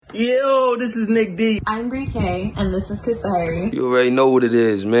Yo, this is Nick D. I'm Brie K, and this is Kasari. You already know what it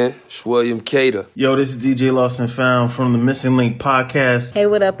is, man. It's William Cater. Yo, this is DJ Lost and Found from the Missing Link podcast. Hey,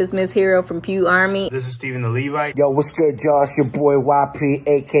 what up? It's Miss Hero from Pew Army. This is Stephen the Levite. Yo, what's good, y'all? It's your boy YP,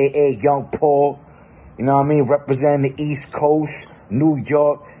 a.k.a. Young Paul. You know what I mean? Representing the East Coast, New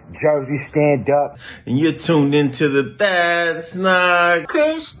York, Jersey, stand up. And you're tuned into the That's Not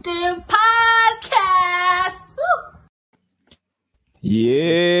Christian Podcast. Woo!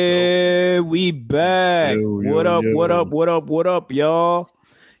 Yeah, we back. What up, y'all?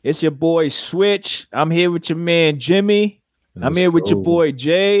 It's your boy Switch. I'm here with your man Jimmy. I'm here with your boy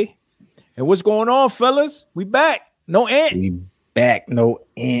Jay. And what's going on, fellas? We back. No Ant. We back. No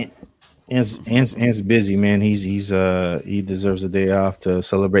Ant. Ant's busy, man. He deserves a day off to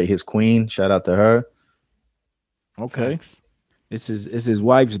celebrate his queen. Shout out to her. Okay. It's his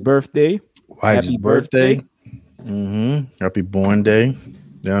wife's birthday. Happy birthday. Mm-hmm. Happy born day. You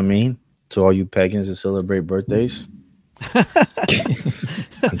know what I mean? To all you pagans that celebrate birthdays.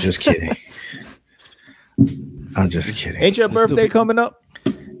 I'm just kidding. Ain't your birthday coming up?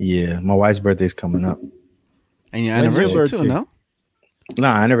 Yeah, my wife's birthday's coming up. And your anniversary too, no?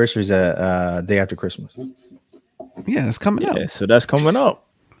 Nah, anniversary's a day after Christmas. Yeah, it's coming up. Yeah, so that's coming up.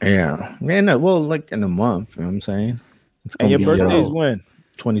 Yeah. Man, well, like in a month, you know what I'm saying? And your birthday's when?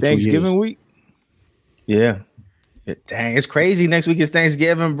 22 Thanksgiving years. week? Yeah. Dang, it's crazy. Next week is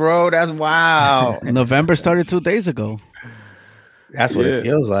Thanksgiving, bro. That's wild. November started 2 days ago. That's what it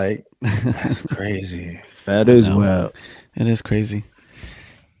feels like. That's crazy. That is wild. It is crazy.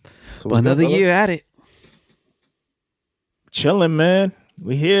 So but another year at it. Chilling, man.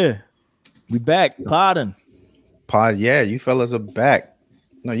 We here. We back. Podding. Pod, yeah, you fellas are back.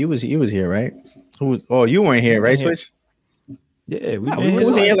 No, you was here, right? You weren't here, right, Switch? Yeah, who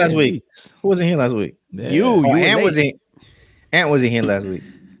wasn't here last week? Who wasn't here last week? Yeah. Ant wasn't here last week.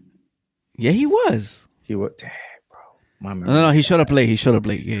 Yeah, he was. He was. Damn, bro. No, he showed up late.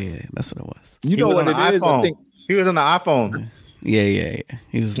 Yeah, that's what it was. You know what it is? I think he was on the iPhone. Yeah.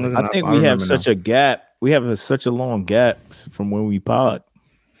 He was. I think we have such a gap. We have such a long gap from when we pod.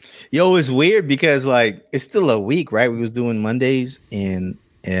 Yo, it's weird because like it's still a week, right? We was doing Mondays and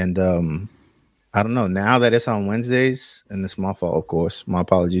I don't know. Now that it's on Wednesdays, and it's my fault, of course. My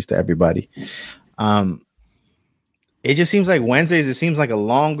apologies to everybody. It just seems like Wednesdays. It seems like a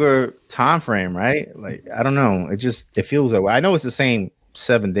longer time frame, right? Like I don't know. It feels that way. I know it's the same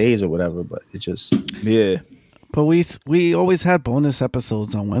 7 days or whatever, but it just But we always had bonus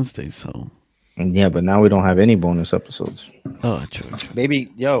episodes on Wednesdays, so. Yeah, but now we don't have any bonus episodes. Oh, true. Baby,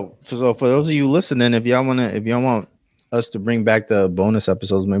 yo. So for those of you listening, if y'all want us to bring back the bonus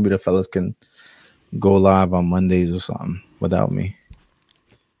episodes, maybe the fellas can go live on Mondays or something without me.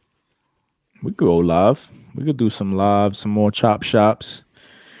 We could go live. We could do some live, some more chop shops.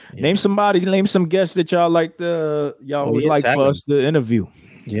 Yeah. Name some guests that y'all would like for us to interview.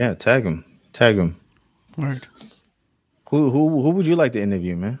 Yeah, tag them. Word. Who would you like to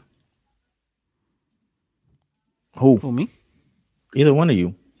interview, man? Who, me? Either one of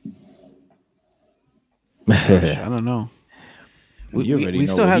you. Gosh, I don't know. We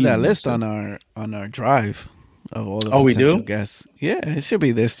still have that list on our drive of all the we do guests. Yeah, it should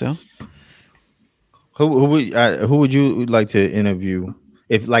be there still. Who would you like to interview?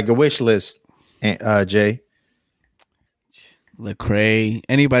 If like a wish list, Jay. Lecrae,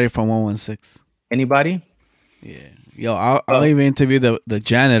 anybody from 116. Anybody? Yeah. Yo, I'll even interview the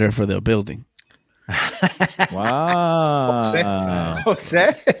janitor for the building. Wow.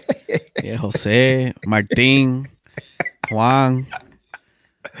 Jose? Yeah, Jose, Martin, Juan,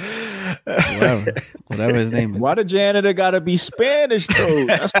 whatever his name is. Why the janitor gotta be Spanish though?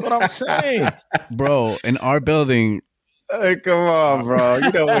 That's what I'm saying. Bro, in our building. Come on, bro.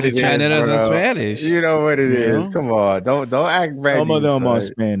 You know what it is. Janitors are Spanish. You know what it is. Come on. Don't act ready. Some of them are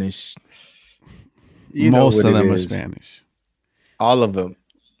Spanish. Most of them are Spanish. All of them.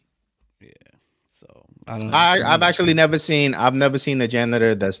 I've actually never seen a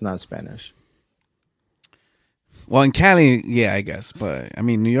janitor that's not Spanish. Well, in Cali, yeah, I guess, but I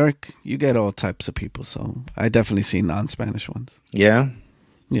mean, New York, you get all types of people, so I definitely see non-Spanish ones. Yeah,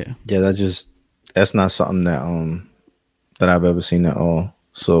 yeah. That's not something that I've ever seen at all.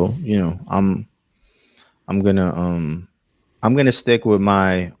 So I'm gonna stick with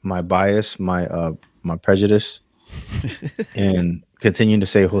my bias, my prejudice, and continue to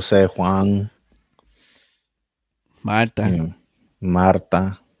say Jose, Juan. Marta,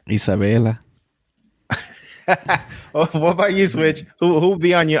 Isabela. What about you, Switch? Who will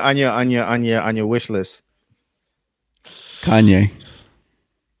be on your wish list? Kanye.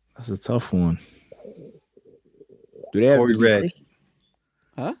 That's a tough one. Do they have Corey Red?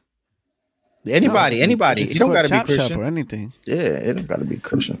 Huh? Anybody. It don't got to be Christian or anything. Yeah, it don't got to be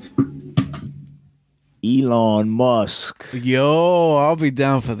Christian. Elon Musk. Yo, I'll be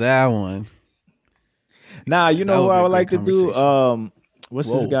down for that one. Nah, you know what I would like to do? What's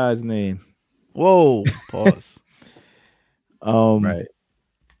Whoa. this guy's name? Whoa, pause. Right.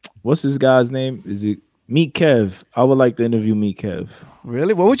 What's this guy's name? Is it Meet Kev? I would like to interview Meet Kev.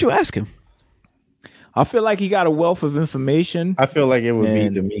 Really? What would you ask him? I feel like he got a wealth of information. I feel like it would be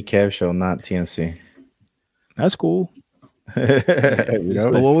the Meet Kev show, not TNC. That's cool.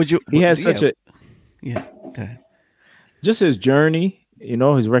 But what would you? He has such a Okay. just his journey,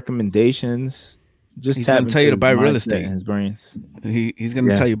 his recommendations. Just He's gonna tell you to buy real estate. In his brains. He's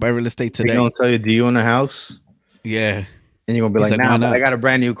gonna tell you buy real estate today. He's gonna tell you, do you own a house? Yeah. And you're gonna be He's like, like, nah, why but not? I got a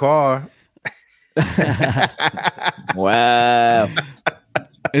brand new car. Wow.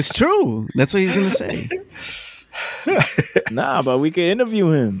 It's true. That's what he's gonna say. Nah, but we could interview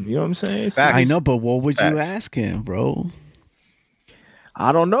him. You know what I'm saying? Facts. I know, but what would you Facts. ask him, bro?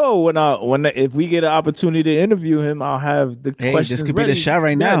 I don't know. If we get an opportunity to interview him, I'll have the Hey, questions this could ready. be the shot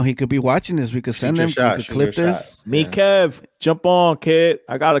right now. Yeah. He could be watching this. We could send Shoot him. your shot, We could shoot clip your this. shot. Me, Kev, jump on, kid.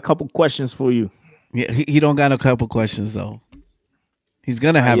 I got a couple questions for you. Yeah, he don't got a couple questions though. He's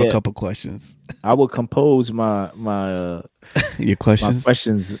gonna have a yet. couple questions. I will compose my Your questions.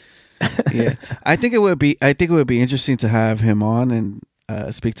 questions. Yeah, I think it would be interesting to have him on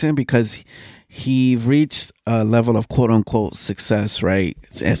and speak to him because he reached a level of quote unquote success, right?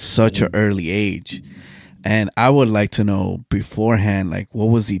 At such an early age, and I would like to know beforehand, like what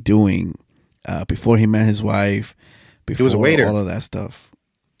was he doing before he met his wife? Before was a waiter. all of that stuff.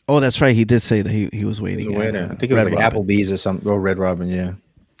 Oh, that's right. He did say that he was waiting. He was a waiter. at, I think it was Red like Robin. Applebee's or something. Or Red Robin, yeah.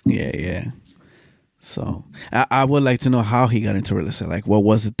 Yeah. So I would like to know how he got into real estate. Like, what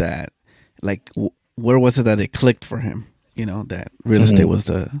was it that, like, where was it that it clicked for him? That real estate was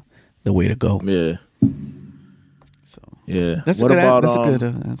the way to go. Yeah. So Yeah. that's What a good. about, That's a good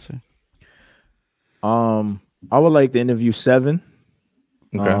answer. I would like to interview Seven.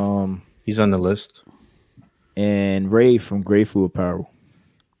 Okay. He's on the list. And Ray from Grey Food Apparel,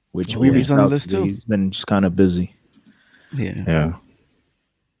 which we he's reached on the out list to. too? He's been just kind of busy. Yeah. Yeah.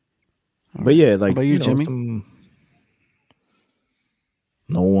 But yeah, like How about you, Jimmy?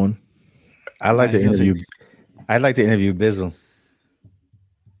 No one. I'd like to interview Bizzle.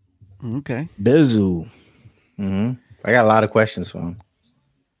 Okay. Bizzle. Mm-hmm. I got a lot of questions for him.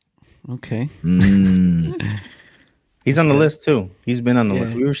 Okay. He's on the list too. He's been on the Yeah.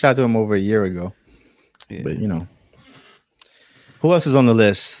 list. We reached out to him over a year ago. Yeah. But who else is on the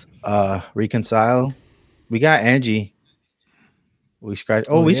list? Reconcile. We got Angie. We scratched.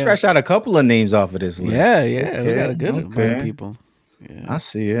 We scratched out a couple of names off of this list. Yeah. We got a good amount okay. of people. Yeah. I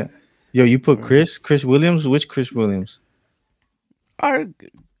see it. Yo, you put Chris Williams. Which Chris Williams? Our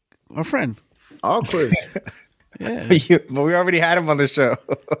friend. Oh, Chris. Yeah. But we already had him on the show.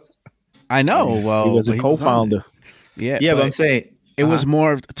 I know. Well, He was a but was on co-founder. it. Yeah. Yeah, but I'm saying it was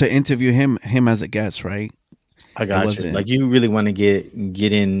more to interview him as a guest, right? I got you. Like you really want to get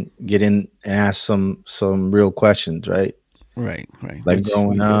in and ask some real questions, right? Right. Like Which we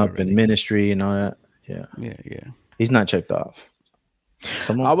growing did up already. and ministry and all that. Yeah. Yeah. He's not checked off.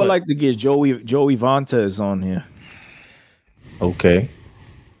 I would like to get Joey Vantes on here. Okay.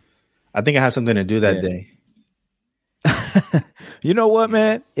 I think I had something to do that day. You know what,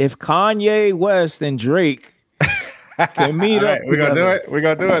 man? If Kanye West and Drake can meet up, We're gonna do it. We're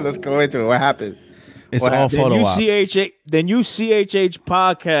gonna do it. Let's go into it. What happened? It's all photo ops. Then you CHH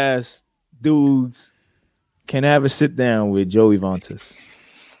podcast dudes can have a sit down with Joey Vantes.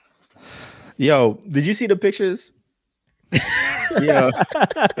 Yo, did you see the pictures? Yo,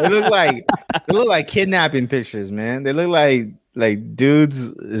 they look like kidnapping pictures, man. They look like dudes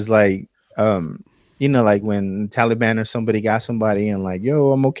is like like when Taliban or somebody got somebody and like,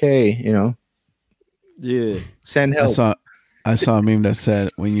 yo, I'm okay, Yeah. Send help. I saw a meme that said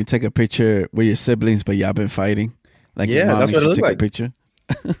when you take a picture with your siblings, but y'all been fighting. Like Yeah, your mom that's what it used to looked take a picture.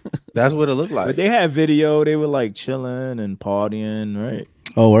 That's what it looked But like. they had video. They were like chilling and partying, right?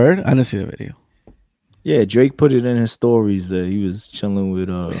 Oh, word? I didn't see the video. Yeah, Drake put it in his stories that he was chilling with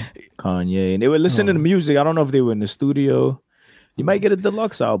Kanye, and they were listening to music. I don't know if they were in the studio. You might get a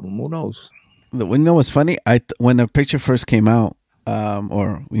deluxe album. Who knows? You know what's funny? When the picture first came out,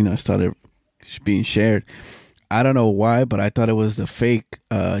 started being shared, I don't know why, but I thought it was the fake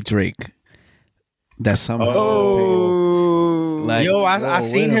Drake that somehow paid. Yo, I whoa,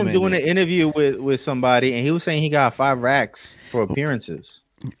 seen wait a him doing an minute. interview with somebody, and he was saying he got 5 racks for appearances.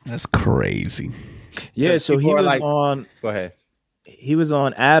 That's crazy. Yeah, so he people are was like- on. Go ahead. He was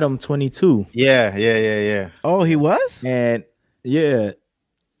on Adam 22, Yeah. Oh, he was? and yeah,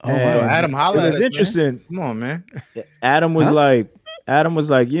 And Adam holla it at was us, man. interesting. Come on, man. Adam was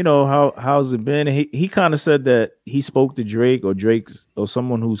like, you know, how's it been? And he kind of said that he spoke to Drake or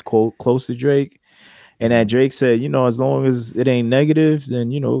someone who's close to Drake. And that Drake said, you know, as long as it ain't negative, then,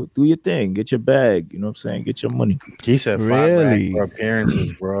 you know, do your thing, get your bag. You know what I'm saying? Get your money. He said $5 for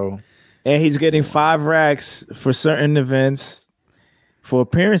appearances, bro. And he's getting $5 for certain events for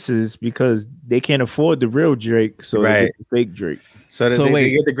appearances because they can't afford the real Drake. So they get the fake Drake. So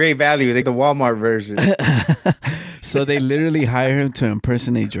they get the great value. They get the Walmart version. So they literally hire him to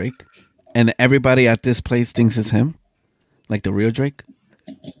impersonate Drake. And everybody at this place thinks it's him? Like the real Drake?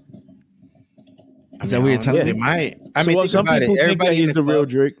 Is that what you're telling me? They might. Some people think that he's the real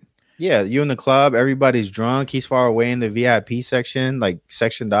Drake. Yeah, you in the club, everybody's drunk. He's far away in the VIP section, like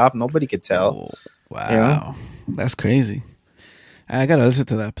sectioned off. Nobody could tell. Oh, wow. That's crazy. I got to listen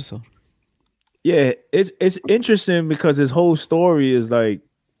to that episode. Yeah, it's interesting because his whole story is like,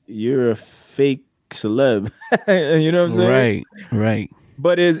 you're a fake celeb. You know what I'm saying? Right.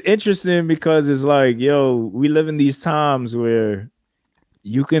 But it's interesting because it's like, yo, we live in these times where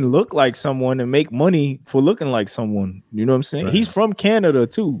you can look like someone and make money for looking like someone. You know what I'm saying? Right. He's from Canada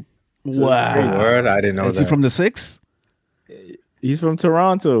too. So wow. Word, I didn't know Is he from the 6? He's from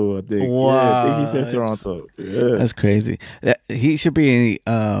Toronto, I think. Wow. Yeah, I think he said Toronto. Yeah. That's crazy. He should be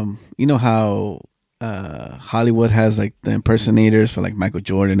you know how Hollywood has like the impersonators for like Michael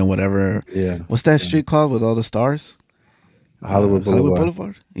Jordan or whatever. Yeah. What's that street called with all the stars? Hollywood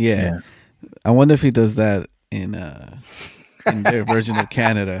Boulevard. Yeah. I wonder if he does that in their version of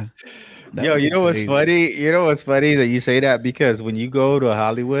Canada. Yo, you know what's funny? You know what's funny that you say that because when you go to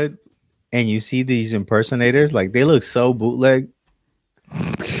Hollywood and you see these impersonators, like they look so bootleg.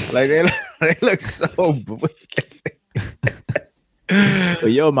 Like they look so bootleg.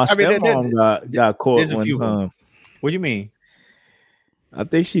 But yo, my stepmom got caught one time. What do you mean? I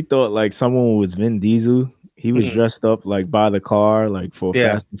think she thought like someone was Vin Diesel. He was dressed up like by the car, like for a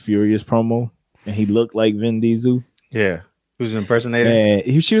Fast and Furious promo, and he looked like Vin Diesel. Yeah. Who's an impersonator?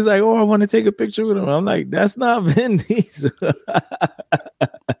 And she was like, "Oh, I want to take a picture with him." I'm like, "That's not Vin Diesel."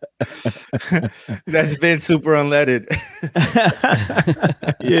 That's been super unleaded.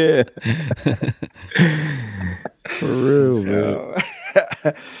 Yeah, for real, man.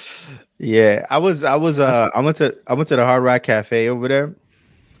 Yeah, I went to the Hard Rock Cafe over there.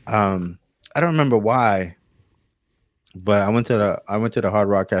 I don't remember why, but I went to the Hard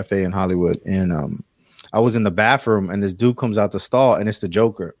Rock Cafe in Hollywood, and I was in the bathroom, and this dude comes out the stall, and it's the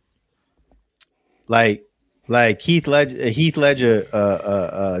Joker, like Heath Ledger,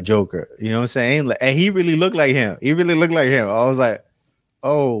 Joker. You know what I'm saying? And he really looked like him. I was like,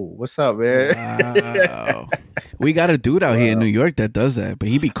 "Oh, what's up, man?" Wow. We got a dude out here in New York that does that, but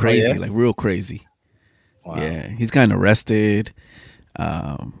he be crazy, like real crazy. Wow. Yeah, he's gotten arrested.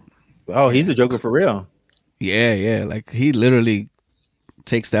 He's the Joker for real. Yeah. Like he literally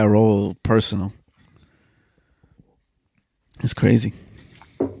takes that role personal. It's crazy.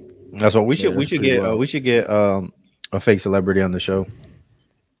 That's what we should get a fake celebrity on the show.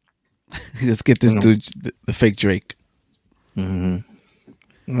 Let's get this dude, the fake Drake. Mm-hmm.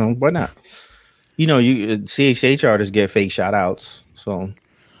 No, why not? You know, you CHH artists get fake shout outs, so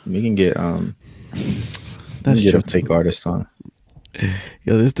we can get a fake artist on.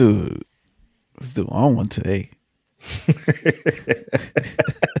 Yo, this dude on one today.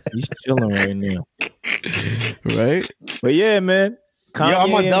 He's chilling right now. Right? But yeah, man. Kanye,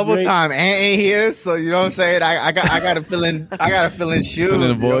 I'm on double time. Ain't here, so you know what I'm saying. I got to fill in. I got to fill in shoes.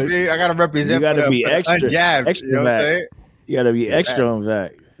 I got to represent. You got to be extra. Extra, you know what I'm saying? You got to be extra on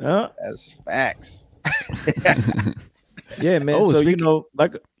that. Huh? That's facts. Yeah, man. So you know,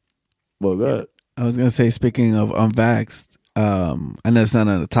 like, well, go ahead. I was gonna say, speaking of unvaxxed, I know it's not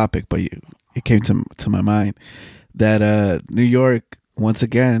on the topic, but it came to my mind that New York once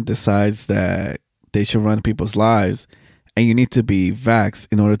again decides that they should run people's lives, and you need to be vaxxed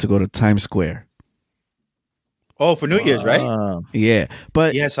in order to go to Times Square. Oh, for New Year's, right? Yeah,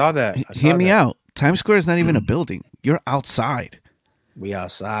 but I saw that. Hear me out. Times Square is not even a building. You're outside. We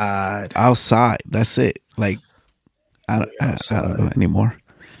outside. Outside. That's it. Like I don't know anymore.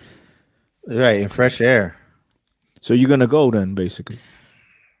 Right, in fresh air. So you're gonna go then, basically?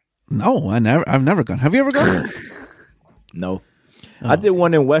 No, I've never gone. Have you ever gone? No. I did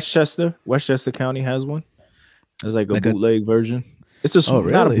one in Westchester. Westchester County has one. It's like a bootleg version. It's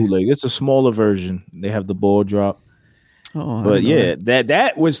not a bootleg. It's a smaller version. They have the ball drop. Oh, but yeah,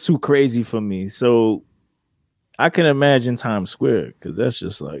 that was too crazy for me. So I can imagine Times Square because that's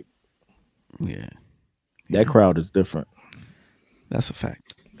just like, that crowd is different. That's a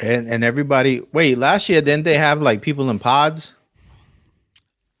fact. And everybody, wait, last year didn't they have like people in pods?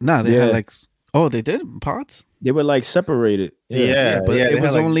 Nah, they Yeah. had like. Oh, they did pods. They were like separated. But they it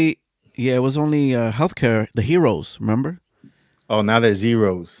was had, like- only. Yeah, it was only healthcare. The heroes, remember? Oh, now they're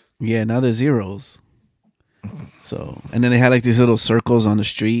zeros. Yeah, now they're zeros. So, and then they had like these little circles on the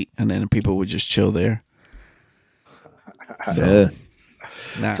street, and then people would just chill there. Yeah.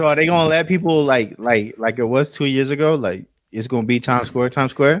 Nah. So are they gonna let people like it was 2 years ago? Like it's gonna be Times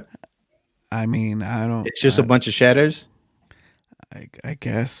Square? I mean, I don't. It's just a bunch of shatters. I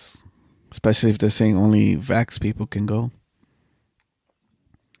guess, especially if they're saying only vax people can go.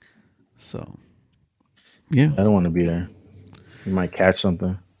 So, yeah, I don't want to be there. You might catch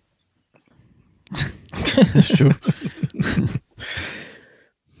something. that's true.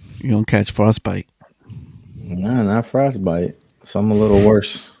 You don't catch frostbite. Nah, not frostbite. Something a little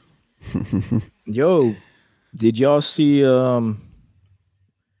worse. Yo, did y'all see? I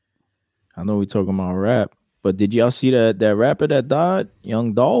know we talking about rap, but did y'all see that rapper that died,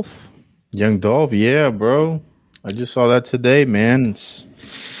 Young Dolph? Young Dolph, yeah, bro. I just saw that today, man.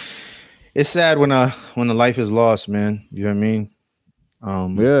 It's sad when a life is lost, man. You know what I mean?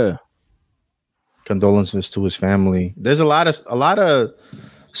 Yeah. Condolences to his family. There's a lot of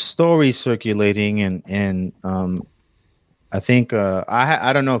stories circulating, and I think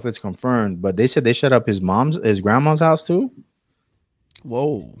I don't know if it's confirmed, but they said they shut up his grandma's house too.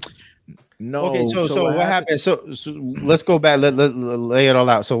 Whoa. No. Okay, so what happened? So let's go back. Let lay it all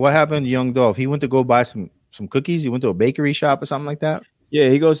out. So what happened to Young Dolph? He went to go buy some cookies. He went to a bakery shop or something like that. Yeah,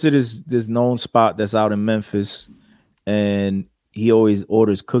 he goes to this known spot that's out in Memphis, and he always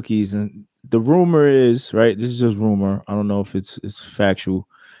orders cookies. And the rumor is, right, this is just rumor, I don't know if it's factual,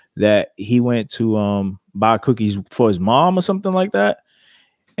 that he went to buy cookies for his mom or something like that.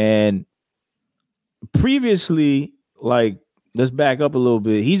 And previously, like, let's back up a little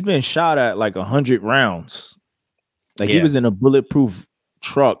bit, he's been shot at like 100 rounds. Like, he was in a bulletproof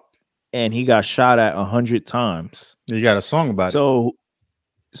truck and he got shot at 100 times. You got a song about it.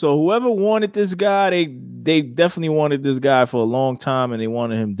 So whoever wanted this guy, they definitely wanted this guy for a long time, and they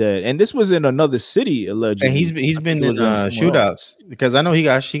wanted him dead. And this was in another city, allegedly. And he's been in shootouts because I know he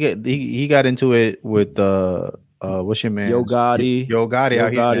got into it with what's your man? Yo Gotti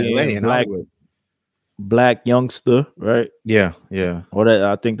out here in LA in Hollywood. Black Youngster, right? Yeah. Or that,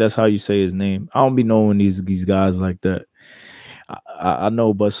 I think that's how you say his name. I don't be knowing these guys like that. I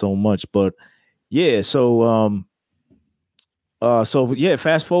know but so much, but yeah. So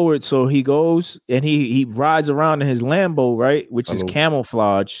fast forward. So he goes and he rides around in his Lambo, right, which is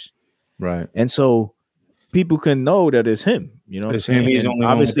camouflage, right? And so people can know that it's him. You know, it's him. He's only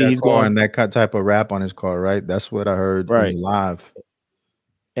obviously he's going and that type of wrap on his car, right? That's what I heard live.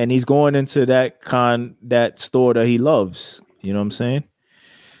 And he's going into that store that he loves. You know what I'm saying?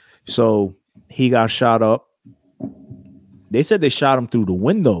 So he got shot up. They said they shot him through the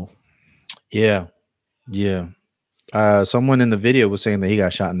window. Yeah. Someone in the video was saying that he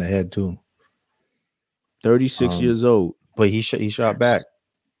got shot in the head too. 36 years old, but he shot back.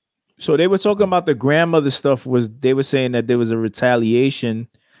 So they were talking about the grandmother stuff. They were saying that there was a retaliation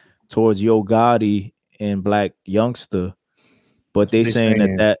towards Yo Gotti and Black Youngster, but they're saying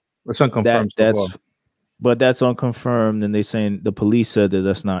that that's unconfirmed. But that's unconfirmed, and they saying the police said that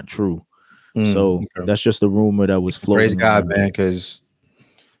that's not true. So that's just a rumor that was floating. Praise God, man, because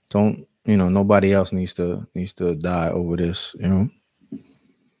nobody else needs to die over this,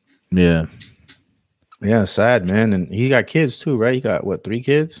 Yeah, sad, man. And he got kids too, right? He got 3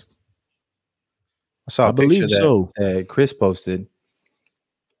 kids? I saw a picture that Chris posted.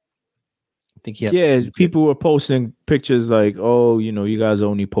 I think people were posting pictures like, oh, you guys are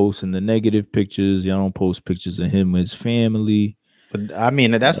only posting the negative pictures. Y'all don't post pictures of him with his family. But I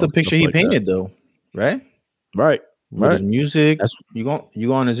mean, that's the picture he painted, though, right? Right. With his music. You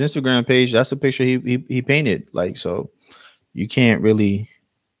go on his Instagram page. That's the picture he painted. Like, so you can't really.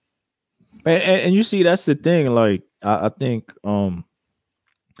 And you see, that's the thing. Like, I think,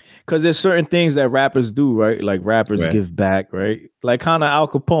 because there's certain things that rappers do, right? Like rappers give back, right? Like kind of Al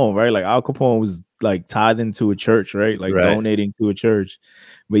Capone, right? Like Al Capone was like tithing to a church, right? Like donating to a church.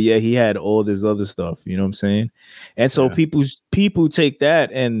 But yeah, he had all this other stuff, you know what I'm saying? And so people take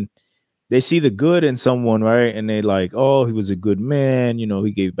that and they see the good in someone, right? And they like, oh, he was a good man,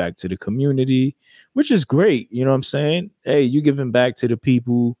 he gave back to the community, which is great, you know what I'm saying? Hey, you giving back to the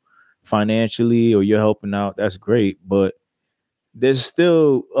people financially or you're helping out, that's great. But there's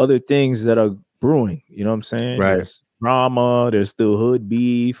still other things that are brewing, you know what I'm saying? Right. There's drama, there's still hood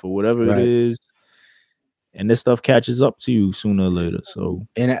beef or whatever it is. And this stuff catches up to you sooner or later. So,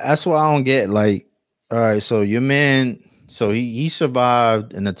 and that's why I don't get, like, all right, so your man, so he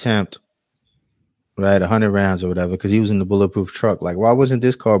survived an attempt right? 100 rounds or whatever, because he was in the bulletproof truck. Like, why wasn't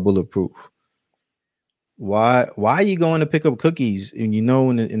this car bulletproof? Why are you going to pick up cookies and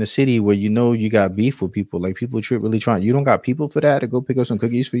in a city where you got beef with people? Like, people really trying. You don't got people for that to go pick up some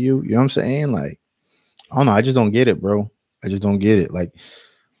cookies for you. You know what I'm saying? Like, I don't know. I just don't get it, bro. I just don't get it. Like,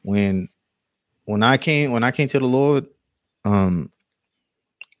 when I came to the Lord,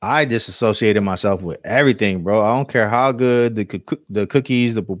 I disassociated myself with everything, bro. I don't care how good the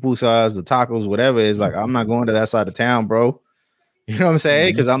cookies, the pupusas, the tacos, whatever it is. Like, I'm not going to that side of town, bro. You know what I'm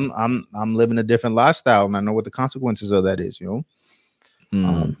saying? Because I'm living a different lifestyle, and I know what the consequences of that is. You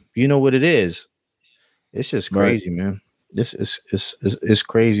know what it is. It's just crazy, man. It's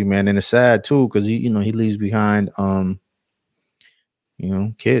crazy, man, and it's sad too because he leaves behind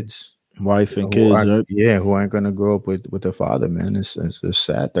kids, wife and kids, right? Yeah, who aren't gonna grow up with their father, man. It's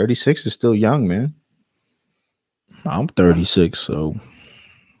sad. 36 is still young, man. I'm 36, so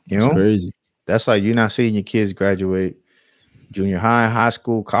it's crazy. That's like you're not seeing your kids graduate junior high, high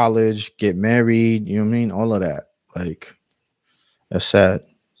school, college, get married. You know what I mean? All of that. Like, that's sad.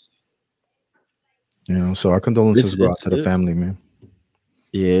 So our condolences go out to the family, man.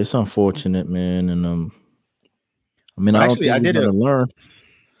 Yeah, it's unfortunate, man. And I don't think we're gonna learn.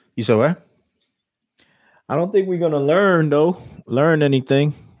 You said what? I don't think we're gonna learn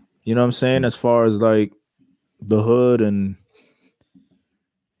anything. You know what I'm saying? As far as like the hood and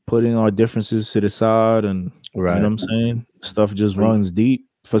putting our differences to the side, and you know what I'm saying? Stuff just runs deep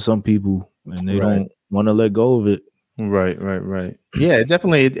for some people, and they don't want to let go of it. Right. Yeah,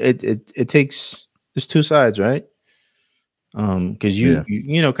 definitely. It takes. There's two sides, right? Because you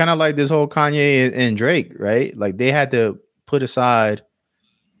kind of like this whole Kanye and Drake, right? Like, they had to put aside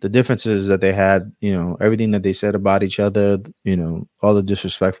the differences that they had, everything that they said about each other, all the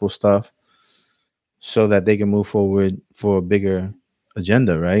disrespectful stuff, so that they can move forward for a bigger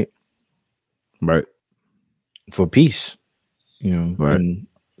agenda, right? Right. For peace, right. And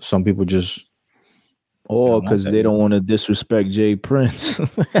some people just, because they don't want to disrespect Jay Prince.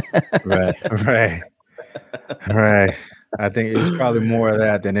 Right. I think it's probably more of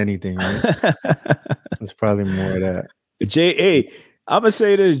that than anything, right? It's probably more of that. I'm gonna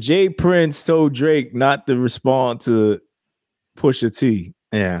say this: Jay Prince told Drake not to respond to Pusha T.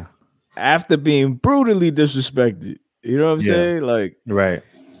 Yeah. After being brutally disrespected. You know what I'm saying? Like, right.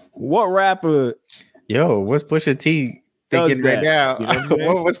 What rapper? What's Pusha T thinking right now? You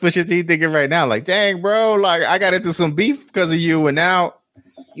know what's Pusha T thinking right now? Like, dang, bro, like, I got into some beef because of you, and now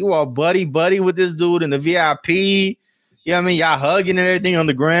you all buddy with this dude in the VIP. You know what I mean? Y'all hugging and everything on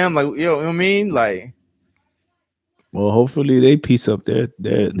the gram. Like, you know what I mean? Like, well, hopefully they piece up their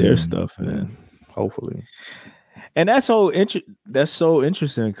stuff, man. Hopefully. And that's so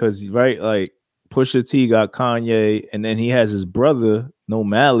interesting because, right, like, Pusha T got Kanye, and then he has his brother, No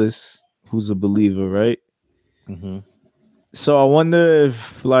Malice, who's a believer, right? Mm-hmm. So I wonder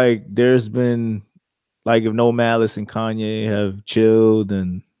if, like, there's been, like, if No Malice and Kanye have chilled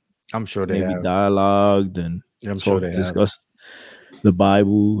and I'm sure they have dialogued and I'm sure they discussed the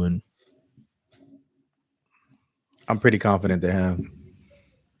Bible, and I'm pretty confident they have.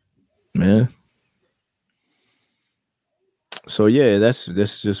 Man. So yeah, that's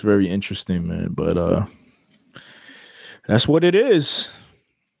just very interesting, man. But that's what it is.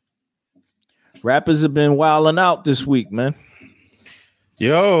 Rappers have been wilding out this week, man.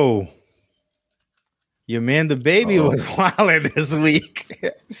 Your man, the baby, was wilding this week.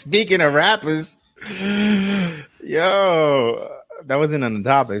 Speaking of rappers, that wasn't on the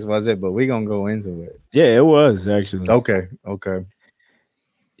topics, was it? But we're gonna go into it. Yeah, it was actually. Okay.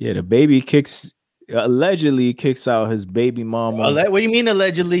 Yeah, the baby allegedly kicks out his baby mama. What do you mean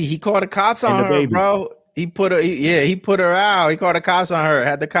allegedly? He called the cops on her, bro. He put her out. He called the cops on her.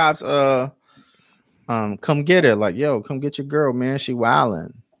 Had the cops come get her. Like, yo, come get your girl, man. She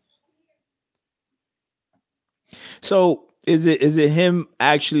wilding. So is it him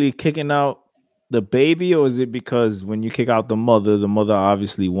actually kicking out the baby, or is it because when you kick out the mother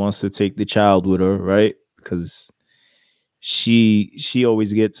obviously wants to take the child with her, right? Because she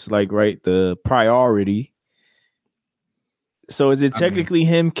always gets, like, right, the priority. So is it technically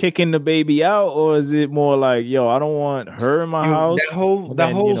him kicking the baby out, or is it more like, yo, I don't want her in my house?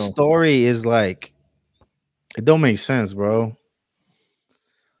 The whole story is like, it don't make sense, bro.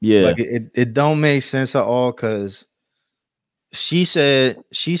 Yeah, like it don't make sense at all, because she said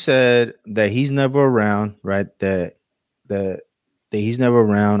that he's never around, right? That he's never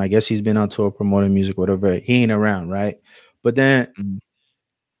around. I guess he's been on tour promoting music, whatever. He ain't around, right? But then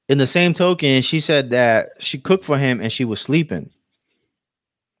in the same token, she said that she cooked for him and she was sleeping.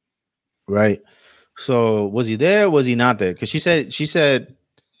 Right. So was he there? Was he not there? Because she said,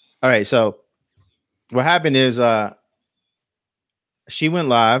 all right, so what happened is she went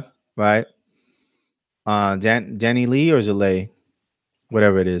live, right? Danny Lee or is it Lay?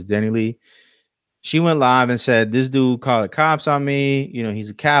 Whatever it is, Danny Lee. She went live and said, "This dude called the cops on me. You know, he's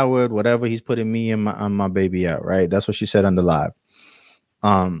a coward. Whatever. He's putting me and my baby out." Right. That's what she said on the live.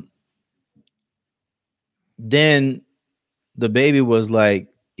 Then the baby was like,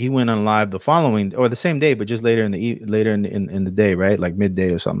 he went on live the following or the same day, but just later in the day, right? Like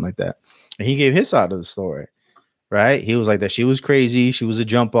midday or something like that. And he gave his side of the story, right? He was like that she was crazy. She was a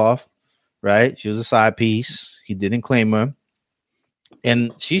jump off, right? She was a side piece. He didn't claim her.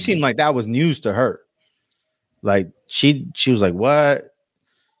 And she seemed like that was news to her. Like she was like, what?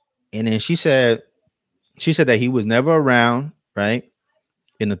 And then she said that he was never around, right?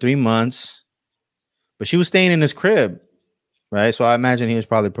 In the 3 months, but she was staying in his crib, right? So I imagine he was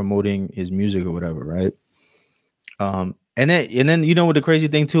probably promoting his music or whatever, right? And then you know what the crazy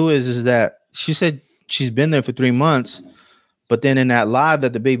thing too is that she said she's been there for 3 months, but then in that live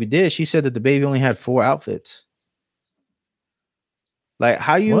that the baby did, she said that the baby only had 4 outfits. Like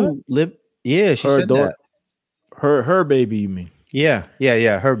how you live? Yeah, she said that. Her baby, you mean? Yeah,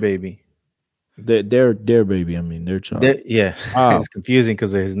 her baby. Their baby, I mean their child. Yeah. It's confusing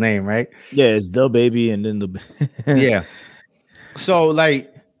because of his name, right? Yeah, it's the baby and then the yeah. So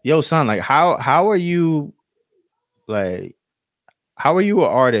like, yo, son, like how are you an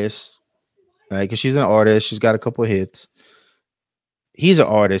artist? Right? Because she's an artist, she's got a couple of hits. He's an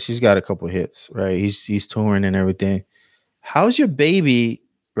artist, he's got a couple of hits, right? He's touring and everything. How's your baby,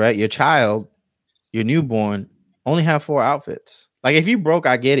 right? Your child, your newborn, only have 4 outfits? Like, if you broke,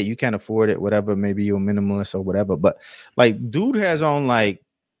 I get it. You can't afford it, whatever. Maybe you're a minimalist or whatever. But, like, dude has on, like,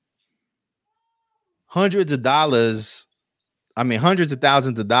 hundreds of thousands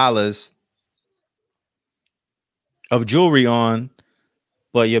of dollars of jewelry on,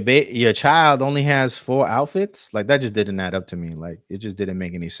 but your child only has 4 outfits. Like, that just didn't add up to me. Like, it just didn't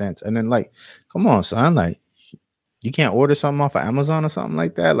make any sense. And then, like, come on, son. Like, you can't order something off of Amazon or something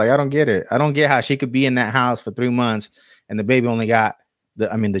like that. Like, I don't get it. I don't get how she could be in that house for 3 months and the baby only got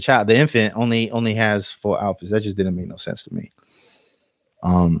the infant only has 4 outfits. That just didn't make no sense to me.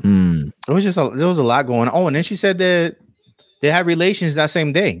 There was a lot going on. Oh, and then she said that they had relations that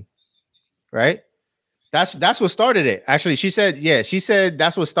same day, right? That's what started it. Actually, she said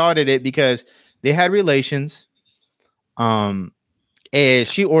that's what started it because they had relations. And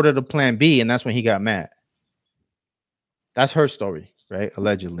she ordered a plan B, and that's when he got mad. That's her story, right?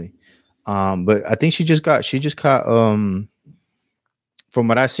 Allegedly. But I think she just caught from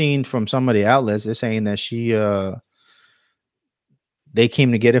what I've seen from some of the outlets, they're saying that they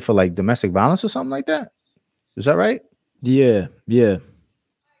came to get it for like domestic violence or something like that. Is that right? Yeah.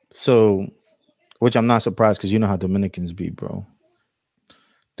 So, which I'm not surprised because you know how Dominicans be, bro.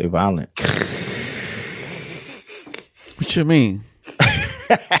 They're violent. What you mean?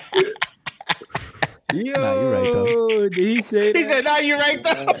 Yo, nah, you're right though. Did he say that? He said, "No, you're right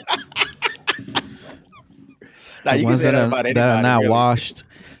though." Nah, The ones that are not washed,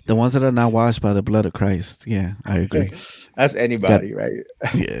 the ones that are not washed by the blood of Christ. Yeah, I agree. That's anybody, right?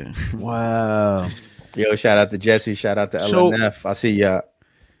 Yeah. Wow. Yo, shout out to Jesse. Shout out to LNF. I see ya.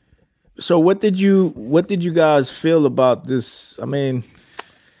 So what did you guys feel about this? I mean,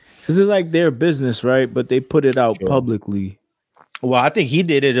 this is like their business, right? But they put it out publicly. Well, I think he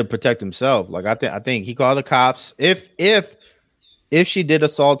did it to protect himself. Like I think he called the cops. If she did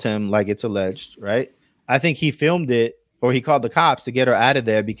assault him, like it's alleged, right? I think he filmed it or he called the cops to get her out of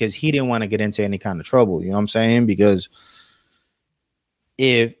there because he didn't want to get into any kind of trouble. You know what I'm saying? Because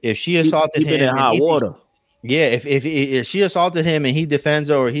if she assaulted him in hot water. Yeah, if she assaulted him and he defends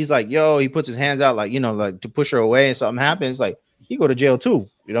her, or he's like, yo, he puts his hands out like, you know, like to push her away and something happens, like he go to jail too.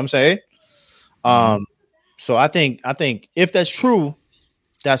 You know what I'm saying? So I think if that's true,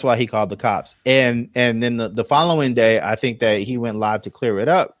 that's why he called the cops. And then the following day, I think that he went live to clear it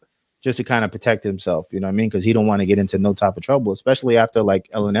up just to kind of protect himself. You know what I mean? Because he don't want to get into no type of trouble, especially after, like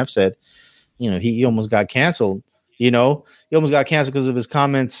LNF said, you know, he almost got canceled. You know, he almost got canceled because of his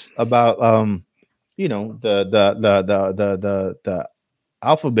comments about you know, the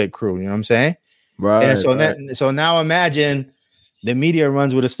Alphabet Crew. You know what I'm saying? Right. And so now imagine the media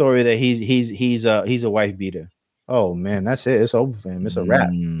runs with a story that he's a wife beater. Oh man, that's it. It's over for him. It's a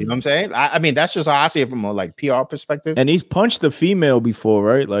wrap. You know what I'm saying? I mean, that's just how I see it from a like PR perspective. And he's punched a female before,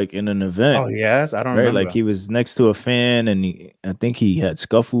 right? Like in an event. Oh yes, I don't right? remember. Like he was next to a fan, and I think he had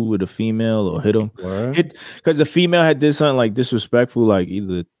scuffled with a female or hit him. Because the female had did something like disrespectful, like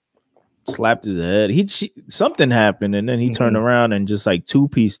either slapped his head. Something happened, and then he turned around and just like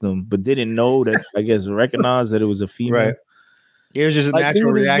two-pieced them, but didn't know that. I guess recognized that it was a female. Right. It was just a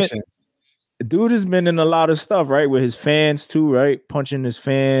natural reaction. dude has been in a lot of stuff, right? With his fans too, right? Punching his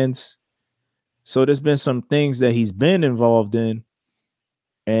fans. So there's been some things that he's been involved in.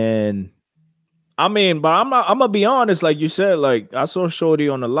 And I mean, but I'm gonna be honest, like you said, like I saw Shorty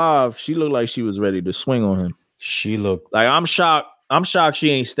on the live. She looked like she was ready to swing on him. She looked like I'm shocked. I'm shocked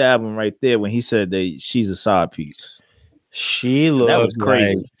she ain't stabbed him right there when he said that she's a side piece. She looked that was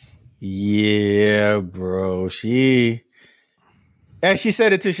crazy. Like, yeah, bro. And she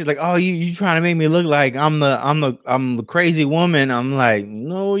said it too. She's like, "Oh, you trying to make me look like I'm the crazy woman?" I'm like,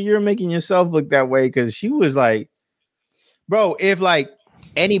 "No, you're making yourself look that way." Because she was like, "Bro, if like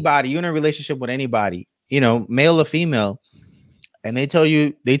anybody, you're in a relationship with anybody, you know, male or female, and they tell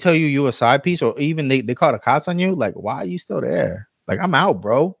you you're a side piece, or even they call the cops on you, like, why are you still there? Like, I'm out,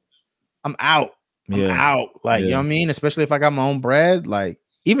 bro. I'm out. I'm out. Like, you know what I mean? Especially if I got my own bread, like."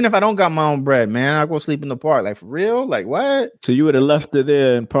 Even if I don't got my own bread, man, I go sleep in the park. Like, for real? Like, what? So you would have left her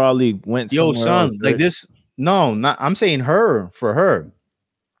there and probably went somewhere son, else, right? like this. No, not. I'm saying her for her.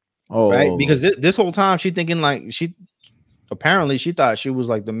 Oh, right. Because this whole time she thinking like she thought she was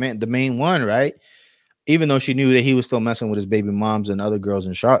like the main one, right? Even though she knew that he was still messing with his baby moms and other girls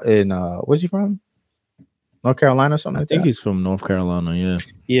in where's he from? North Carolina or something. I think he's from North Carolina. Yeah.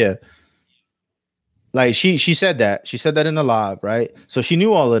 Yeah. Like she said that in the live, right? So she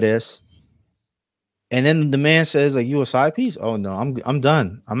knew all of this, and then the man says, "Like, you a side piece? Oh no, I'm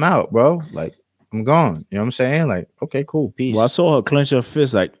done. I'm out, bro. Like, I'm gone." You know what I'm saying? Like, okay, cool, peace. Well, I saw her clench her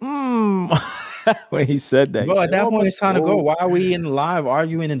fist, like, when he said that. Bro, at that point, it's time to go. Why are we in the live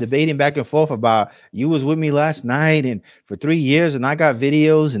arguing and debating back and forth about you was with me last night and for 3 years, and I got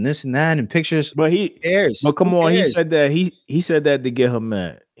videos and this and that and pictures? But who cares? But come on, he said that he said that to get her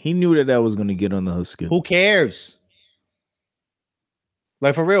mad. He knew that was going to get under her skin. Who cares?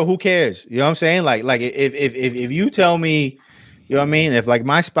 Like, for real, who cares? You know what I'm saying? Like if you tell me, you know what I mean? If like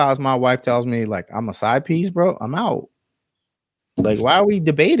my spouse, my wife tells me like I'm a side piece, bro, I'm out. Like, why are we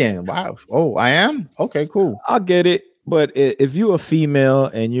debating? Wow. Oh, I am? Okay, cool. I get it. But if you're a female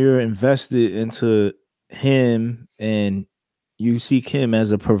and you're invested into him and you seek him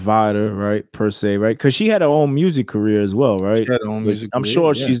as a provider, right, per se, right? Because she had her own music career as well, right? She had her own music I'm career,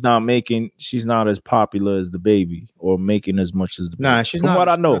 sure yeah. she's not as popular as the baby or making as much as the baby. Nah, she's From not. what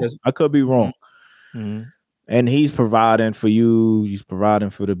I know, I could be wrong. Mm-hmm. And he's providing for you. He's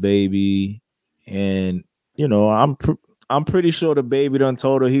providing for the baby. And, you know, I'm pretty sure the baby done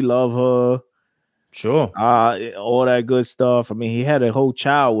told her he love her. Sure. All that good stuff. I mean, he had a whole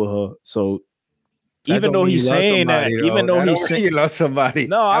child with her. So even though he's saying that, even though he's saying you love somebody,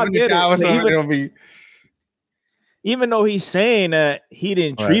 no, I get it. Even though he's saying that he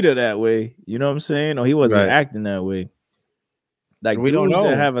didn't treat her that way, you know what I'm saying? Or he wasn't acting that way. Like, we don't know.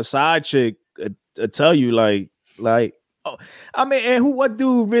 That have a side chick tell you like, oh, I mean, and what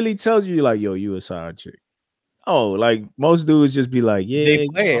dude really tells you like, yo, you a side chick? Oh, like most dudes just be like, yeah, they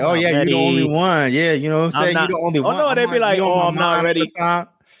play. Oh yeah, you're the only one. Yeah, you know what I'm saying? You're the only one. Oh no, they be like, oh, I'm not ready.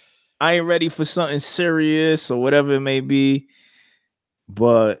 I ain't ready for something serious or whatever it may be.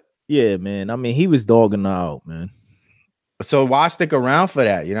 But yeah, man. I mean, he was dogging her out, man. So why stick around for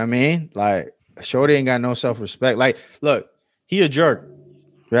that? You know what I mean? Like, Shorty ain't got no self-respect. Like, look, he a jerk,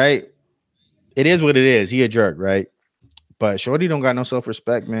 right? It is what it is. He a jerk, right? But Shorty don't got no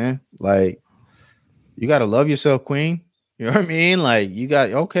self-respect, man. Like, you gotta love yourself, queen. You know what I mean? Like, you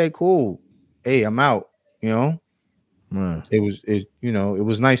got okay, cool. Hey, I'm out. You know. Right. It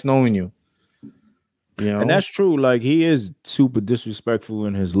was nice knowing you. You know, and that's true. Like, he is super disrespectful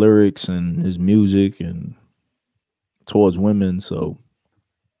in his lyrics and his music and towards women. So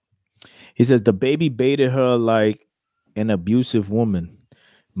he says the baby baited her like an abusive woman,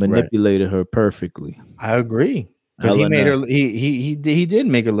 manipulated her perfectly. I agree. Because he made her, he did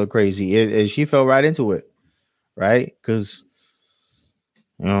make her look crazy. She fell right into it, right? Because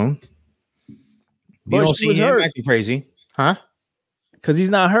you know. You don't see him acting crazy, huh? Because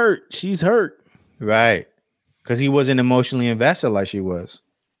he's not hurt. She's hurt. Right. Because he wasn't emotionally invested like she was.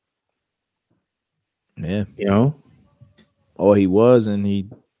 Yeah. You know? Or he was and he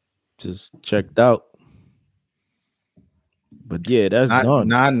just checked out. But yeah, that's done.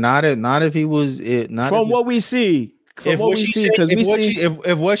 Not if he was it. Not from what we see. From what we see, because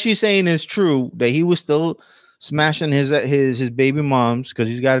if what she's saying is true, that he was still smashing his baby moms because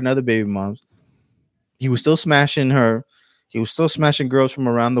he's got another baby moms. He was still smashing her. He was still smashing girls from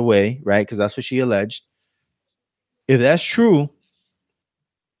around the way, right? Because that's what she alleged. If that's true,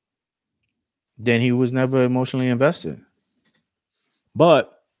 then he was never emotionally invested.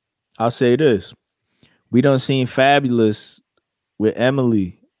 But I'll say this. We done seen Fabulous with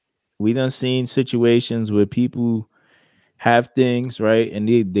Emily. We done seen situations where people have things, right? And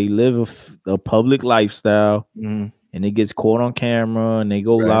they live a public lifestyle, and it gets caught on camera, and they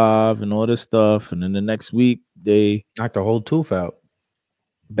go live and all this stuff, and then the next week they knock the whole tooth out,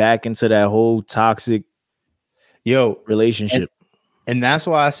 back into that whole toxic relationship. And that's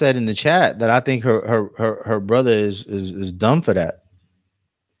why I said in the chat that I think her brother is dumb for that,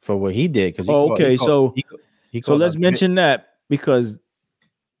 for what he did. Because so let's mention that, because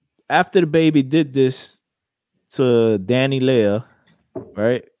after the baby did this to Danny Leah,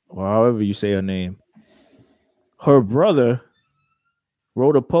 right, or however you say her name, her brother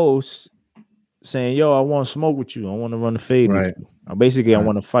wrote a post saying, "Yo, I want to smoke with you. I want to run the fade with you. Basically, I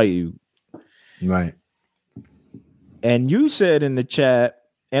want to fight you." Right. And you said in the chat,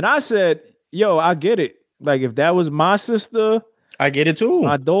 and I said, "Yo, I get it. Like, if that was my sister, I get it too.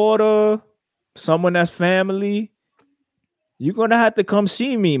 My daughter, someone that's family, you're gonna have to come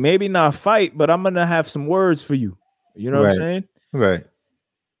see me. Maybe not fight, but I'm gonna have some words for you. You know what I'm saying? Right.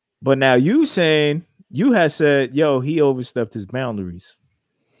 But now you saying you had said, yo, he overstepped his boundaries.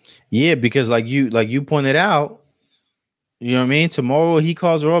 Yeah, because like you pointed out, you know what I mean? Tomorrow he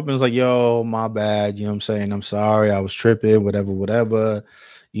calls her up and is like, yo, my bad. You know what I'm saying? I'm sorry. I was tripping, whatever.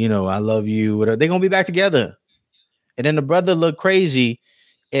 You know, I love you. Whatever. They're going to be back together. And then the brother looked crazy.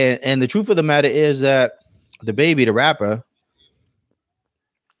 And the truth of the matter is that the baby, the rapper,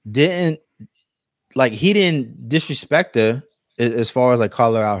 he didn't disrespect her as far as like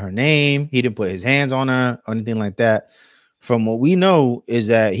call her out her name. He didn't put his hands on her or anything like that. From what we know is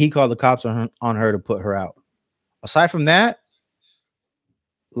that he called the cops on her to put her out. Aside from that,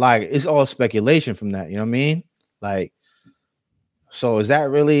 like, it's all speculation from that. You know what I mean? Like, so is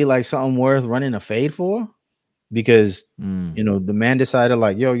that really like something worth running a fade for? Because, you know, the man decided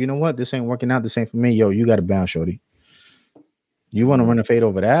like, yo, you know what? This ain't working out. This ain't for me. Yo, you got to bounce, shorty. You want to run a fade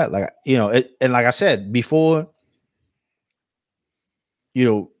over that? Like, you know, and like I said before, you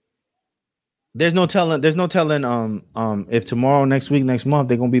know, there's no telling if tomorrow, next week, next month,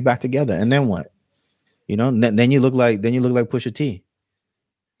 they're going to be back together. And then what? You know, then you look like Pusha T.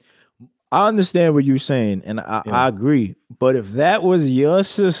 I understand what you're saying, and I agree. But if that was your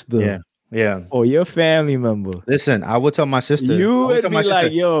sister, or your family member, listen, I would tell my sister. You would be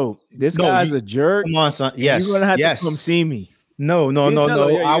like, "Yo, this guy's a jerk." Come on, son. Yes, you're gonna have to come see me. No.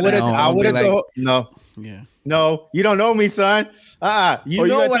 I would have told. No. Yeah. No, you don't know me, son. You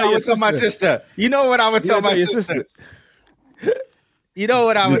know what I would tell my sister. You know what I would tell my sister. You know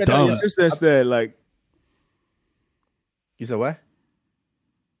what I would tell your sister. Said like. You said what?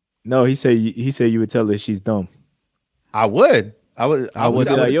 No, he said you would tell her she's dumb. I would be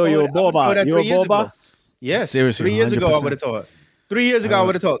like, yo, you're a boba. You're a boba. Yes, seriously. 3 years 100%. ago, I would have told her. 3 years ago, I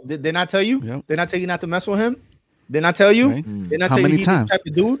would have told. Did not tell you? Yep. Did not tell you not to mess with him? Did not tell you? Right. Did not How tell many you he's times? this type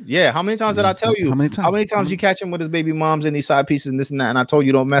of dude? Yeah. How many times did I tell you? How many times? How many times you catch him with his baby moms and these side pieces and this and that? And I told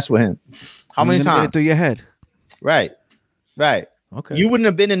you don't mess with him. How many Get it times? through your head. Right. Okay. You wouldn't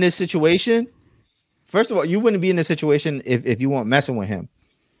have been in this situation. First of all, you wouldn't be in this situation if you weren't messing with him.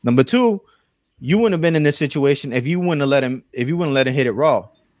 Number two, you wouldn't have been in this situation if you wouldn't have let him hit it raw.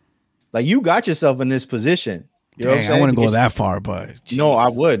 Like, you got yourself in this position. You know what I'm saying? I wouldn't go that far, but geez. No, I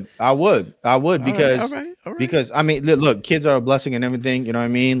would because all right. because I mean, look, kids are a blessing and everything. You know what I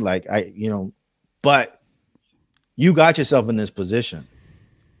mean? Like, but you got yourself in this position.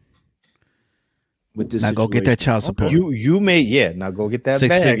 With this now go get that child support. You may now go get that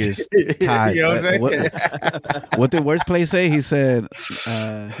 6 bag. figures tied. You know what I'm saying? What did Worst Play say? He said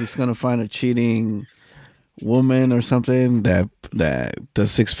he's gonna find a cheating woman or something that the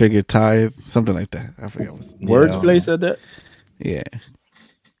 6-figure tithe, something like that. I forget what Wordplay said that. Yeah.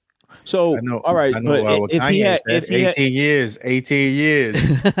 I So know, all right, but if he had 18 years.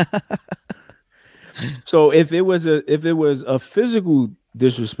 So if it was a physical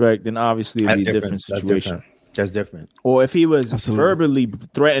disrespect, then obviously it'd be a different situation. That's different. Or if he was Absolutely. verbally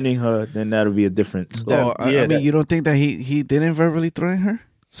threatening her, then that'll be a different story. So, I mean, you don't think that he didn't verbally threaten her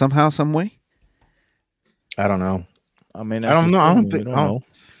somehow, some way? I don't know. I mean, I don't know.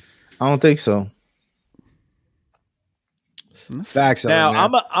 I don't think so. Facts. Now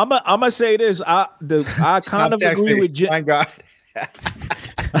I'm gonna say this. I kind of agree with Jim. My God.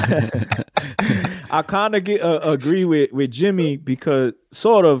 I kind of agree with Jimmy because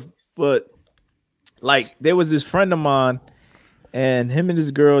sort of, but like there was this friend of mine, and him and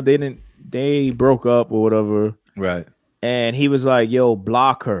this girl they broke up or whatever, Right. and he was like, "Yo,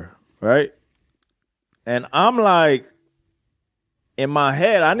 block her," right? And I'm like, in my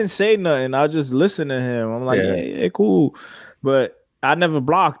head, I didn't say nothing. I just listened to him. I'm like, yeah, cool, but I never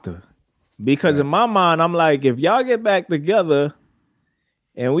blocked her because in my mind, I'm like, if y'all get back together.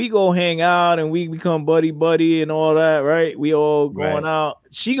 and we go hang out and we become buddy and all that, right? We all going out.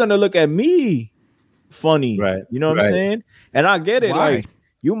 She gonna look at me funny, Right. You know what I'm saying? And I get it, Why? like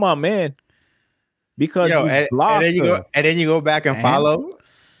you my man, because Yo, you and blocked then you her. go, and then you go back and follow,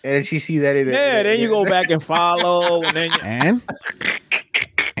 and she see that. Then you go back and follow, and then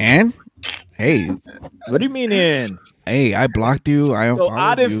and hey, what do you mean? hey, I blocked you. I unfollowed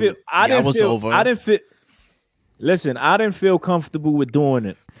I didn't you. feel. I Yeah, didn't was feel. over. I didn't feel. Listen, I didn't feel comfortable with doing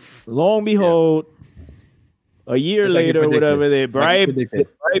it. Long behold, a year Just like you later, predicted. whatever, they Like you predicted.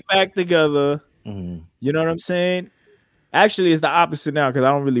 right back together. Mhm. You know what I'm saying? Actually, it's the opposite now because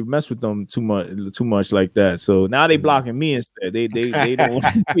I don't really mess with them too much like that. So now they blocking me instead. They don't want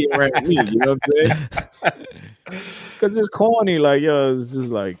to be around me. You know what I'm saying? Because it's corny. Like yo, it's just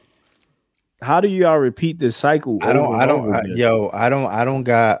like, how do y'all repeat this cycle? I don't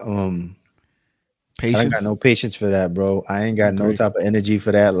got Patience. I ain't got no patience for that, bro. I ain't got no type of energy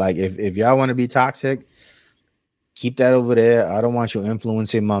for that. Like if y'all want to be toxic, keep that over there. I don't want you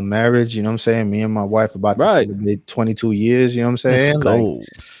influencing my marriage. You know what I'm saying? Me and my wife about to celebrate 22 years. You know what I'm saying? Let's go. Like,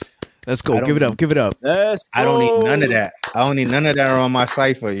 Let's go. Give it up. Give it up. I don't need none of that. I don't need none of that on my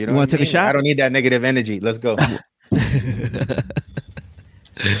cipher. You know, You wanna what I take a mean? shot? I don't need that negative energy. Let's go. I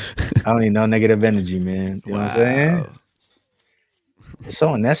don't need no negative energy, man. You know what I'm saying? It's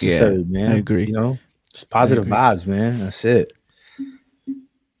so unnecessary, man. I agree. You know, just positive vibes, man. That's it.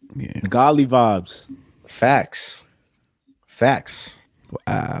 Yeah. Godly vibes. Facts.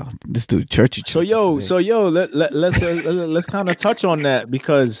 Wow. This dude churchy. So yo, let's kind of touch on that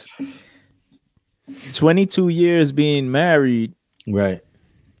because 22 years being married, right,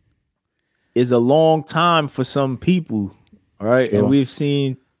 is a long time for some people, right? Sure. And we've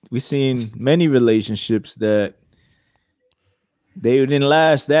seen many relationships that they didn't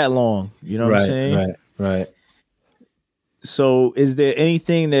last that long. You know what I'm saying? Right. So is there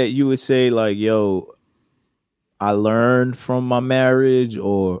anything that you would say like, yo, I learned from my marriage?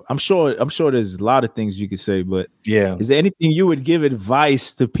 Or I'm sure there's a lot of things you could say, but yeah, is there anything you would give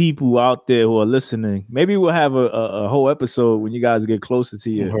advice to people out there who are listening? Maybe we'll have a whole episode when you guys get closer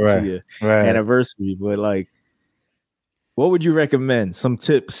to your anniversary, but like, what would you recommend? Some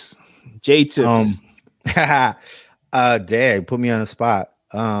tips, J tips. Dad, put me on the spot.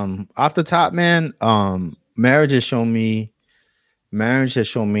 Off the top, man, marriage has shown me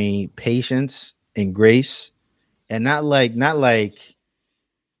patience and grace, and not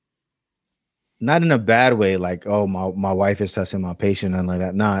in a bad way, like, oh, my wife is testing my patience and like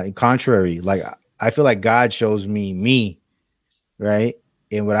that. Nah, contrary. Like I feel like God shows me, right?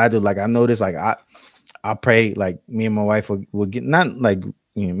 And what I do, like I noticed, like I pray, like me and my wife would get, not like,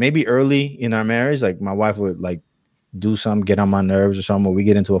 you know, maybe early in our marriage, like my wife would like do something, get on my nerves or something, or we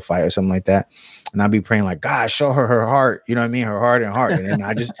get into a fight or something like that. And I'll be praying like, God, show her heart. You know what I mean? Her heart and heart. And then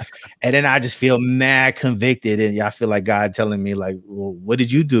I just feel mad convicted. And I feel like God telling me like, well, what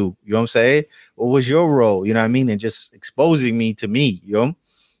did you do? You know what I'm saying? What was your role? You know what I mean? And just exposing me to me, you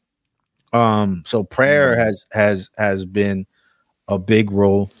know? So prayer has been a big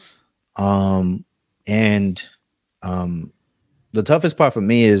role. The toughest part for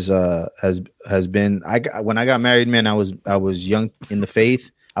me is has been when I got married, man, I was young in the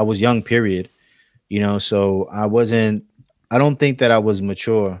faith. I was young, period. You know, so I don't think that I was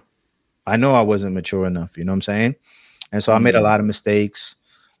mature. I know I wasn't mature enough, you know what I'm saying? And so I made a lot of mistakes.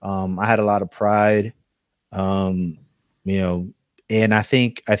 I had a lot of pride. You know, and I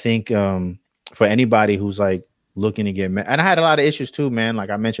think for anybody who's like looking to get married, and I had a lot of issues too, man. Like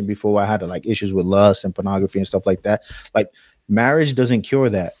I mentioned before, I had like issues with lust and pornography and stuff like that. Like marriage doesn't cure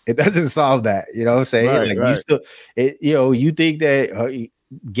that. It doesn't solve that. You know what I'm saying? You still, you think that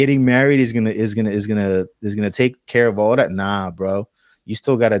getting married is gonna take care of all that? Nah, bro. You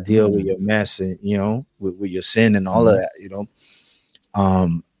still got to deal with your mess and with your sin and all of that. You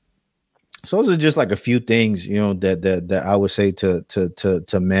know. So those are just like a few things, that I would say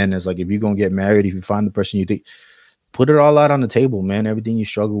to men is like, if you're gonna get married, if you find the person you think, put it all out on the table, man. Everything you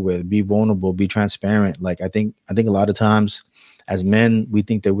struggle with, be vulnerable, be transparent. Like I think a lot of times as men, we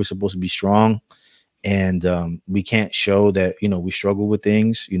think that we're supposed to be strong, and we can't show that we struggle with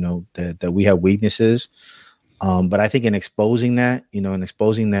things, that we have weaknesses. But I think in exposing that,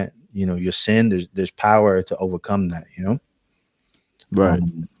 your sin, there's power to overcome that, Right.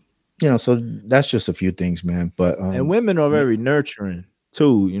 So that's just a few things, man. But and women are very nurturing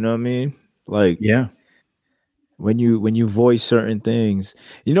too. You know what I mean? Like, yeah. When you voice certain things,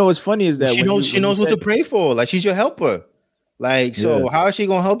 what's funny is that she knows what to pray for. Like she's your helper. Like, so how is she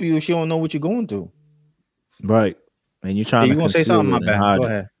gonna help you if she don't know what you're going through? Right. And you're trying to gonna say something, my bad. Go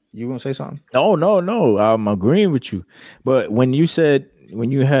ahead. You gonna say something? No. I'm agreeing with you. But when you said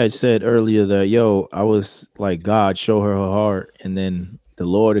when you had said earlier that I was like God show her heart, and then the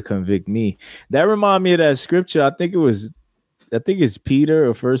Lord to convict me. That reminded me of that scripture. I think it's Peter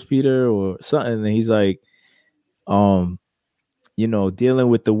or First Peter or something. And he's like, dealing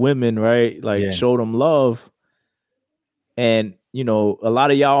with the women, right? Like show them love. And, a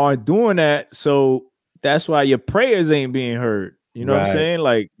lot of y'all aren't doing that. So that's why your prayers ain't being heard. You know what I'm saying?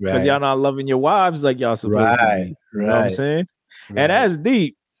 Like, because y'all not loving your wives like y'all supposed to be. You know what I'm saying? And that's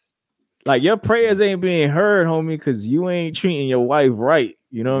deep. Like, your prayers ain't being heard, homie, because you ain't treating your wife right.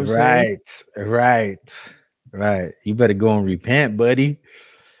 You know what I'm saying? Right. You better go and repent, buddy.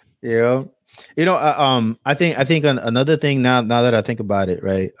 I think another thing now that I think about it,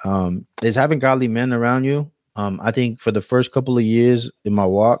 right, is having godly men around you. I think for the first couple of years in my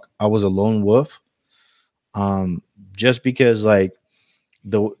walk, I was a lone wolf. Just because like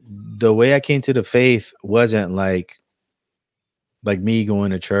the way I came to the faith wasn't like me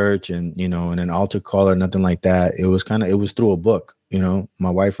going to church and and an altar call or nothing like that. It was through a book. My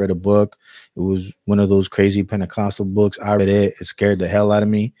wife read a book. It was one of those crazy Pentecostal books. I read it. It scared the hell out of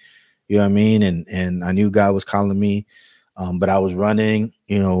me. You know what I mean? And I knew God was calling me, but I was running.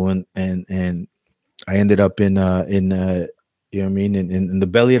 And I ended up in the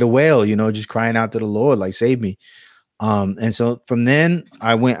belly of the whale. Just crying out to the Lord, like, save me. And so from then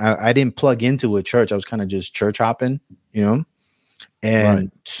I didn't plug into a church. I was kind of just church hopping,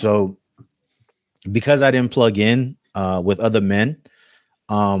 And so because I didn't plug in with other men,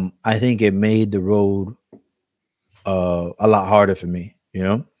 I think it made the road a lot harder for me,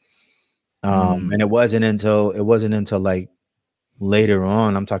 and it wasn't until like later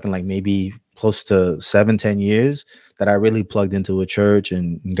on, I'm talking like maybe close to 7-10 years, that I really plugged into a church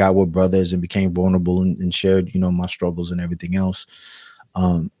and got with brothers and became vulnerable and shared, my struggles and everything else.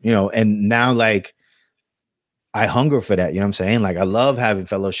 And now like I hunger for that. You know what I'm saying? Like, I love having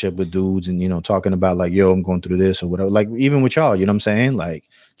fellowship with dudes and, talking about like, I'm going through this or whatever. Like, even with y'all, you know what I'm saying? Like,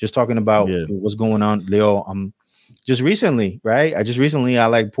 just talking about what's going on. Leo, just recently, right? I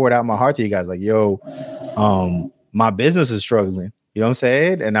like poured out my heart to you guys. Like, my business is struggling. You know what I'm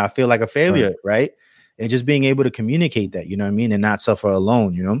saying? And I feel like a failure, right? And just being able to communicate that, you know what I mean? And not suffer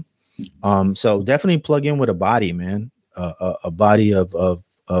alone, So definitely plug in with a body, man. A body of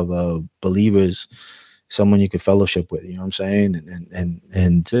believers, someone you can fellowship with, you know what I'm saying?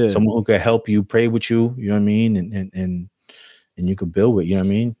 And someone who can help you, pray with you, you know what I mean? And you can build with, you know what I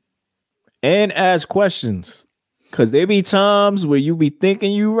mean? And ask questions. Cause there be times where you be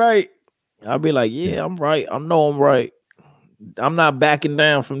thinking you right. I'll be like, I'm right. I know I'm right. I'm not backing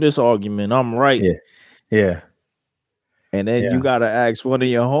down from this argument. I'm right. Yeah. And then you gotta ask one of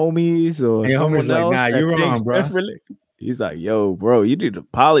your homies or someone else. Like, nah, you're wrong, bro. He's like, yo, bro, you need to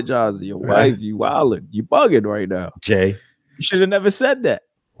apologize to your wife. You wildin'. You bugging right now. Jay. You should have never said that.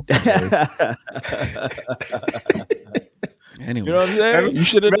 Anyway. You know what I'm saying? You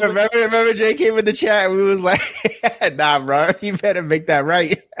should have remember Jay came in the chat. We was like, nah, bro, you better make that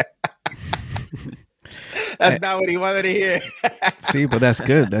right. That's not what he wanted to hear. See, but that's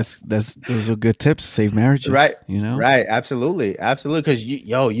good. Those are good tips. Save marriages, right? Right. Absolutely. Because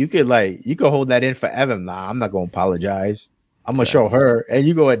you could hold that in forever. Nah, I'm not gonna apologize. I'm gonna show her, and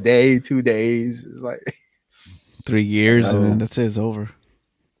you go a day, 2 days. It's like 3 years, and then that's it. It's over.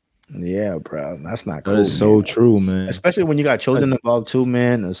 Yeah, bro, that's not cool. That's so true, man. Especially when you got children involved too,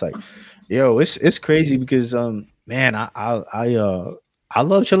 man. It's like, it's crazy because man, I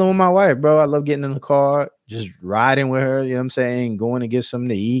love chilling with my wife, bro. I love getting in the car, just riding with her, you know what I'm saying? Going to get something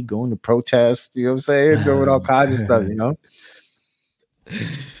to eat, going to protest, you know what I'm saying? Doing all kinds of stuff,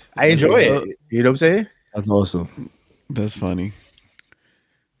 I enjoy it. You know what I'm saying? That's awesome. That's funny.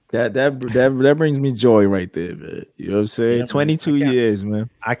 That brings me joy right there, man. You know what I'm saying? Yeah, 22 years, man.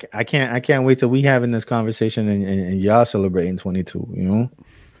 I can't wait till we having this conversation and y'all celebrating 22,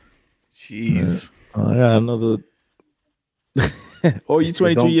 Jeez. I got another. You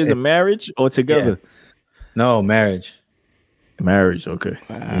 22 years of marriage or together? Yeah. No, marriage. Marriage, okay.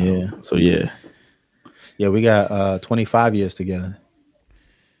 Wow. Yeah. So yeah, we got 25 years together.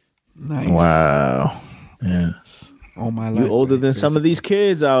 Nice. Wow. Yeah. All my life. You're older than some of these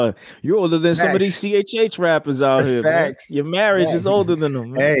kids out. You're older than some of these CHH rappers out here. Facts. Man. Your marriage is older than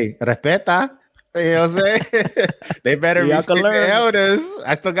them. Man. Hey, respeta. You know what I'm saying? They better respect the elders.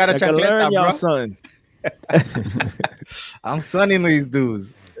 I still got a chacleta, bro. Son. I'm sonning these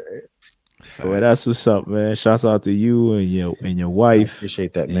dudes. Well, that's what's up, man. Shouts out to you and your wife. I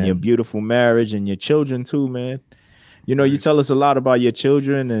appreciate that, man. And your beautiful marriage and your children too, man. You tell us a lot about your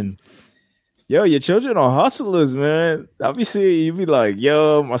children and Yo, your children are hustlers, man. Obviously, you be like,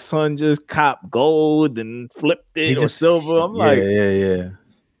 yo, my son just copped gold and flipped it or silver. I'm like, yeah.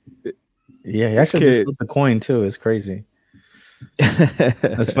 He actually just flipped a coin too. It's crazy.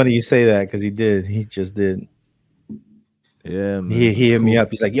 That's funny you say that because he did. He just did. Yeah, man. He hit me up.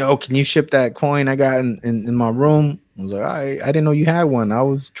 He's like, yo, can you ship that coin I got in my room? I was like, I didn't know you had one. I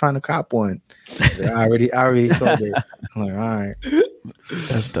was trying to cop one. Like, I already sold it. I'm like, all right.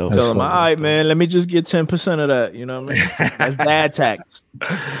 That's dope. Tell him, all right, man, let me just get 10% of that. You know what I mean? That's dad tax. All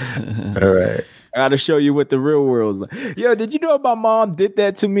right. I gotta show you what the real world's like. Yo, did you know my mom did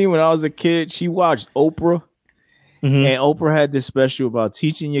that to me when I was a kid? She watched Oprah, and Oprah had this special about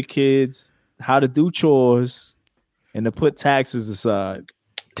teaching your kids how to do chores and to put taxes aside.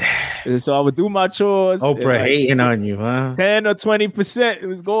 And so I would do my chores. Oprah hating on you, huh? 10 or 20%. It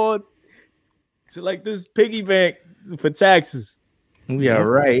was going to like this piggy bank for taxes. Yeah,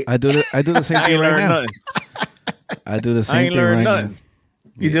 right. I do the same thing right now. I do the same thing right now.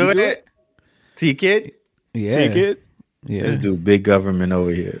 You doing it? T-Kid? Yeah. T-Kid? Yeah. Let's do big government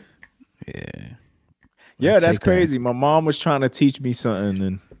over here. Yeah. Yeah, that's crazy. My mom was trying to teach me something,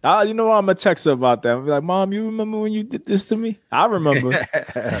 and you know what? I'm gonna text her about that. I'm like, Mom, you remember when you did this to me? I remember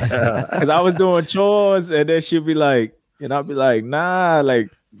because I was doing chores, and then she'd be like, and I'd be like, nah,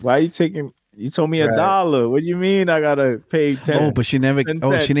 like, why are you taking? You told me $1. What do you mean I gotta pay 10? Oh, but she never.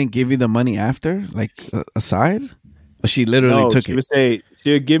 She didn't give you the money after, like aside. Or she literally took she it. Would say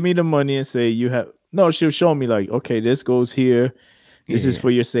she'll give me the money and say you have. No, she'll show me like, okay, this goes here. This is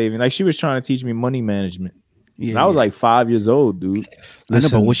for your saving. Like she was trying to teach me money management. Yeah, and I was like 5 years old, dude. I know,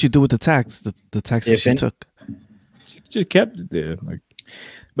 but what she do with the tax? The tax that she took. She just kept it there. Like,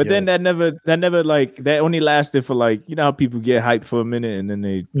 but then that never like that only lasted for like, you know how people get hyped for a minute and then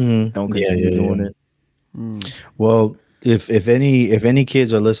they don't continue doing it. Well, if any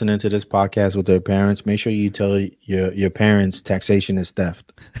kids are listening to this podcast with their parents, make sure you tell your parents taxation is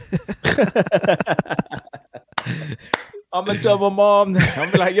theft. I'm gonna tell my mom.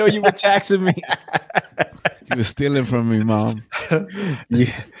 I'm like, yo, you were taxing me. You were stealing from me, Mom.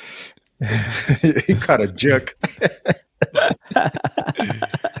 Yeah. You caught a jerk.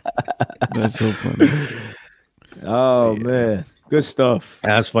 That's so funny. Oh man, good stuff.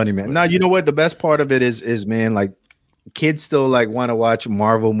 That's funny, man. Now you know what the best part of it is, man. Like kids still like want to watch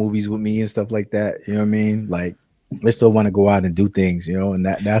Marvel movies with me and stuff like that. You know what I mean? Like they still want to go out and do things, you know. And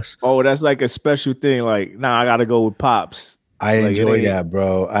that's like a special thing. Like, nah, I gotta go with pops. I enjoy that,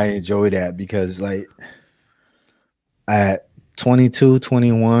 bro. I enjoy that because like at 22,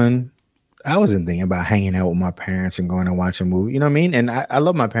 21, I wasn't thinking about hanging out with my parents and going to watch a movie. You know what I mean? And I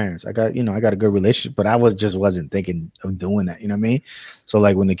love my parents. I got a good relationship, but I wasn't thinking of doing that. You know what I mean? So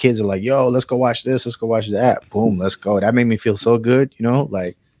like when the kids are like, yo, let's go watch this, let's go watch that. Boom, let's go. That made me feel so good. You know,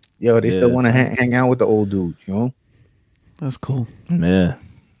 like, yo, they still want to hang out with the old dude, you know? That's cool. Yeah.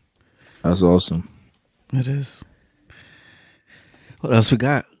 That's awesome. It is. What else we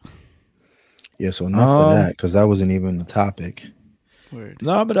got? Yeah, so enough of that, because that wasn't even the topic. Word.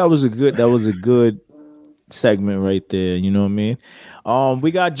 No, but that was a good segment right there. You know what I mean? We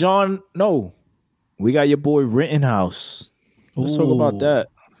got we got your boy Rittenhouse. Let's talk about that.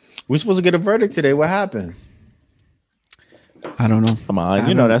 We're supposed to get a verdict today. What happened? I don't know. Come on,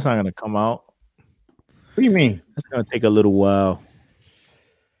 you know that's not gonna come out. What do you mean? That's gonna take a little while.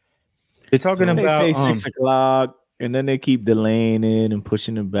 They're talking about they say 6 o'clock, and then they keep delaying it and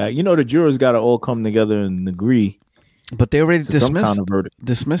pushing it back. You know, the jurors got to all come together and agree. But they already dismissed some kind of verdict.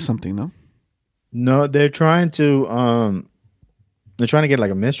 Dismissed something, no? No, they're trying to get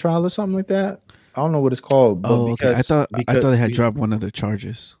like a mistrial or something like that. I don't know what it's called. But okay. I thought they had dropped one of the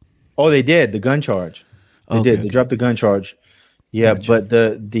charges. Oh, they did, the gun charge. They did. They dropped the gun charge. Yeah, gotcha. But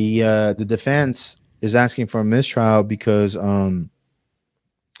the defense is asking for a mistrial because the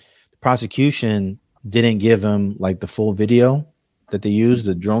prosecution didn't give him like the full video that they used,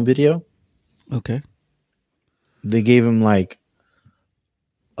 the drone video. Okay. They gave him like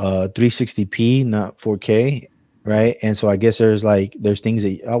 360p, not 4K, right? And so I guess there's things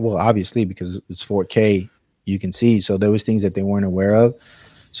that obviously because it's 4K you can see. So there was things that they weren't aware of.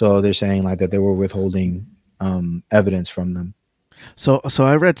 So they're saying like that they were withholding evidence from them. So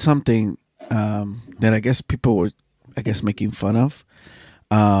I read something that I guess people were making fun of.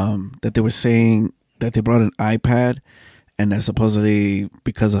 That they were saying that they brought an iPad and that supposedly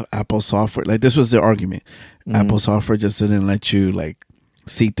because of Apple software, like this was their argument. Mm-hmm. Apple software just didn't let you like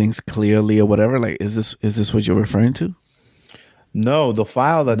see things clearly or whatever. Like, is this what you're referring to? No, the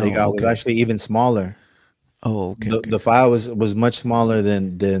file that they got was actually even smaller. Oh, okay. The file was much smaller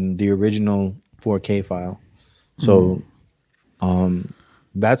than the original 4K file. So,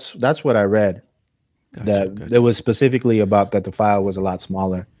 That's what I read. It was specifically about that the file was a lot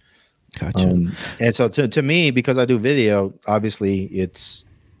smaller. Gotcha. And so to me, because I do video, obviously it's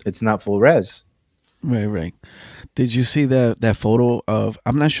not full res. Right. Did you see that photo of?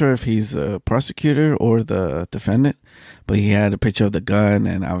 I'm not sure if he's a prosecutor or the defendant, but he had a picture of the gun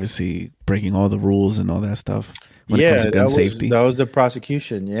and obviously breaking all the rules and all that stuff when it comes to gun safety. That was the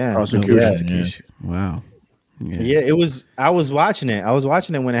prosecution. Yeah, prosecution. Wow. Yeah, it was. I was watching it.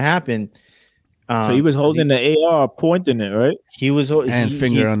 When it happened. So he was holding the AR, pointing it, right? He was and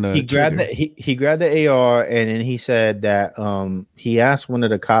finger on the. He grabbed the AR, and then he said that he asked one of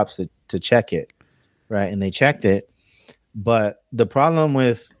the cops to check it, right? And they checked it, but the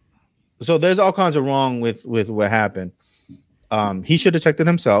problem so there's all kinds of wrong with what happened. He should have checked it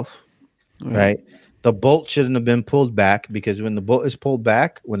himself, right? The bolt shouldn't have been pulled back, because when the bolt is pulled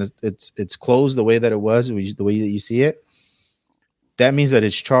back, when it's closed the way that it was, the way that you see it, that means that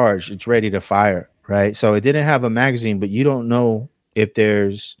it's charged, it's ready to fire, right? So it didn't have a magazine, but you don't know if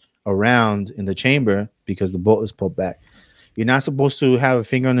there's a round in the chamber because the bolt is pulled back. You're not supposed to have a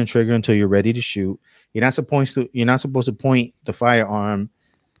finger on the trigger until you're ready to shoot. You're not supposed to point the firearm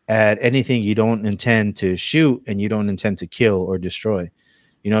at anything you don't intend to shoot and you don't intend to kill or destroy.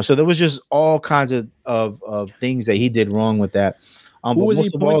 So there was just all kinds of things that he did wrong with that. Who was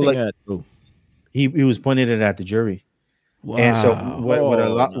he pointing at? He was pointing it at the jury. Wow. And so what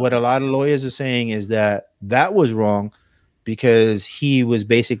a lot of lawyers are saying is that was wrong, because he was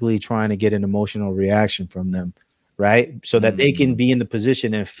basically trying to get an emotional reaction from them, right? So that they can be in the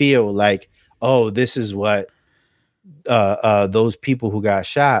position and feel like, oh, this is what those people who got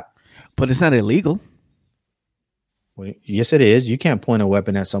shot. But it's not illegal. Well, yes, it is. You can't point a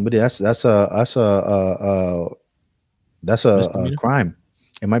weapon at somebody. That's a crime.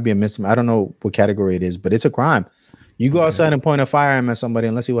 It might be a misdemeanor. I don't know what category it is, but it's a crime. You go outside and point a firearm at somebody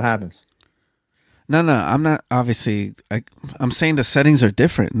and let's see what happens. No, I'm not. Obviously, I'm saying the settings are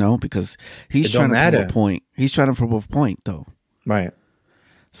different. No, because he's trying to prove a point. He's trying to prove a point, though. Right.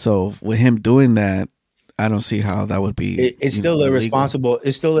 So with him doing that, I don't see how that would be. It's still irresponsible.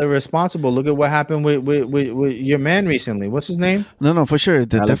 It's still irresponsible. Look at what happened with your man recently. What's his name? No, for sure.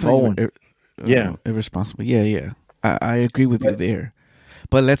 Definitely irresponsible. Yeah. I agree with you there.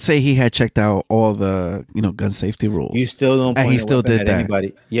 But let's say he had checked out all the gun safety rules. You still don't point a weapon at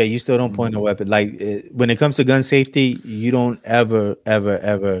anybody. Yeah, you still don't point a weapon. Like when it comes to gun safety, you don't ever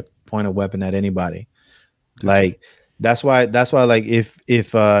point a weapon at anybody. Like that's why like if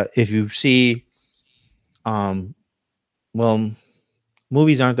you see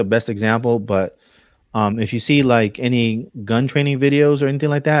movies aren't the best example, but if you see like any gun training videos or anything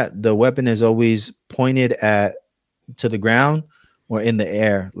like that, the weapon is always pointed to the ground or in the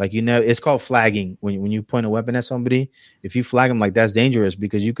air. Like it's called flagging. When you point a weapon at somebody, if you flag them, like that's dangerous,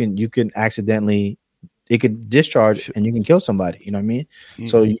 because you can accidentally, it could discharge and you can kill somebody. You know what I mean? Mm-hmm.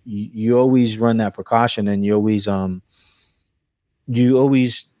 So you always run that precaution, and you always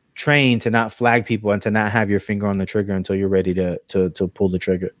train to not flag people and to not have your finger on the trigger until you're ready to pull the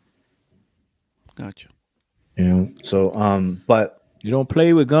trigger. Gotcha. So but you don't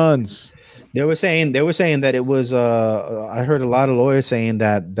play with guns. They were saying that it was I heard a lot of lawyers saying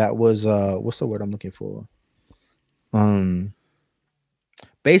that was what's the word I'm looking for?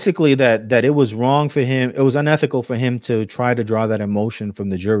 Basically that it was wrong for him. It was unethical for him to try to draw that emotion from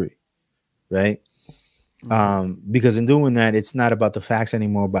the jury, right? Because in doing that, it's not about the facts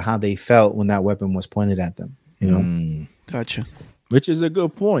anymore, but how they felt when that weapon was pointed at them. Gotcha. Which is a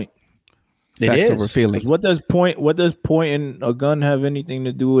good point. Facts over feelings. What does pointing a gun have anything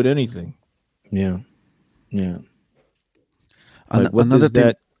to do with anything? Yeah. Another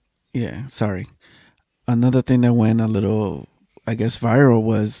thing. Yeah. Sorry. Another thing that went a little, I guess, viral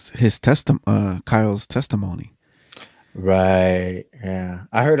was his Kyle's testimony. Right. Yeah.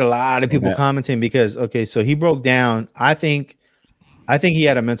 I heard a lot of people commenting because, so he broke down. I think he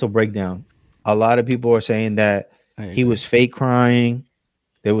had a mental breakdown. A lot of people are saying that he was fake crying.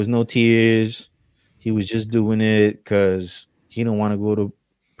 There was no tears. He was just doing it because he didn't want to go to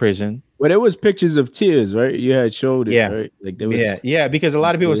prison. Well, there was pictures of tears, right? You had showed it, right? Like there was, because a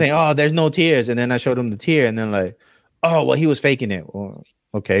lot of people were saying, "Oh, there's no tears," and then I showed them the tear, and then like, "Oh, well, he was faking it." Well,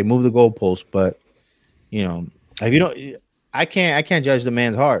 okay, move the goalpost, but if you don't, I can't judge the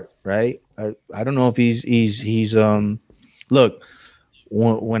man's heart, right? I don't know if he's look,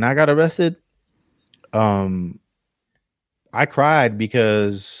 when I got arrested, I cried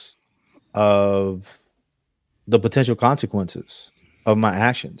because of the potential consequences of my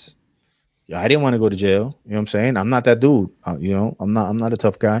actions. I didn't want to go to jail. You know what I'm saying? I'm not that dude. I'm not a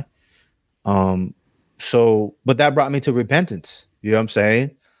tough guy. But that brought me to repentance. You know what I'm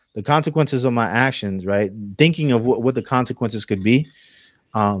saying? The consequences of my actions, right? Thinking of what the consequences could be,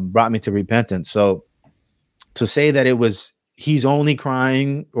 brought me to repentance. So to say that he's only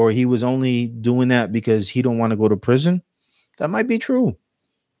crying or he was only doing that because he don't want to go to prison, that might be true.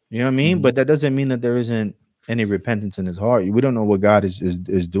 You know what I mean? Mm-hmm. But that doesn't mean that there isn't any repentance in his heart. We don't know what God is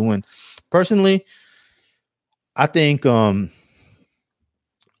doing. Personally, I think it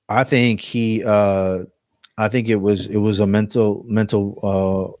was a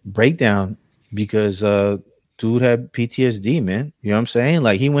mental breakdown because dude had PTSD, man. You know what I'm saying?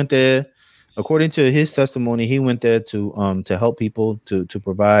 Like he went there, according to his testimony, he went there to help people, to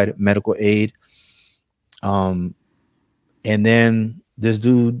provide medical aid. And then this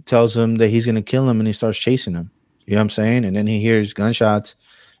dude tells him that he's gonna kill him, and he starts chasing him. You know what I'm saying? And then he hears gunshots,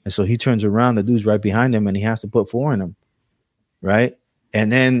 and so he turns around. The dude's right behind him, and he has to put 4 in him, right?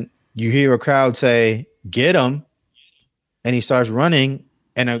 And then you hear a crowd say, "Get him!" And he starts running,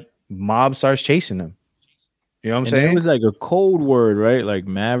 and a mob starts chasing him. You know what I'm saying? It was like a code word, right? Like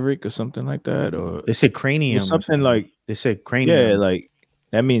Maverick or something like that, or they said cranium. Something like they said cranium. Yeah, like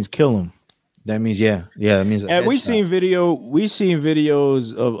that means kill him. That means that means. And we've seen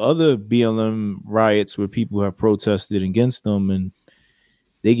videos of other BLM riots where people have protested against them, and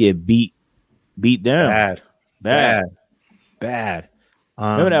they get beat down. Bad.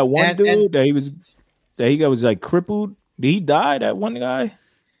 Remember that one dude that he was like crippled? Did he die? That one guy?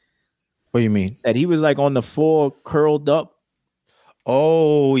 What do you mean? That he was like on the floor, curled up.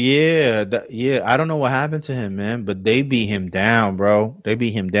 Oh yeah, I don't know what happened to him, man. But they beat him down, bro. They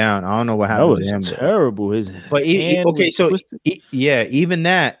beat him down. I don't know what happened to him. Terrible. His even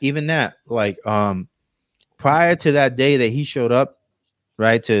that, like prior to that day that he showed up,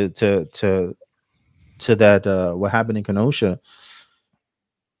 right to that what happened in Kenosha,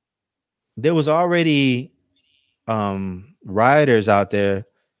 there was already rioters out there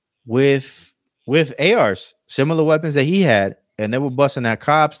with ARs, similar weapons that he had. And they were busting at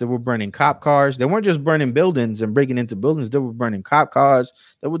cops. They were burning cop cars. They weren't just burning buildings and breaking into buildings. They were burning cop cars.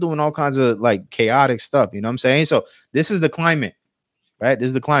 They were doing all kinds of like chaotic stuff. You know what I'm saying? So this is the climate, right? This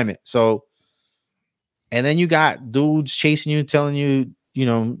is the climate. So, and then you got dudes chasing you, telling you, you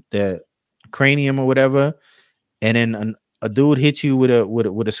know, the cranium or whatever. And then a dude hits you with a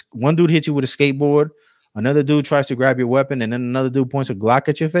one dude hits you with a skateboard. Another dude tries to grab your weapon, and then another dude points a Glock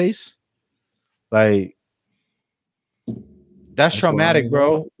at your face. Like, that's traumatic,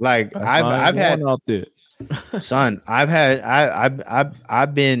 bro. Like I've had out there. Son,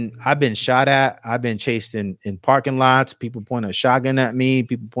 I've been shot at. I've been chased in parking lots. People point a shotgun at me.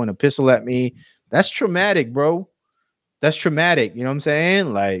 People point a pistol at me. That's traumatic, bro. That's traumatic. You know what I'm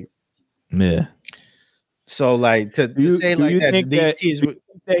saying? Like, yeah. So, like, to say like that, these tears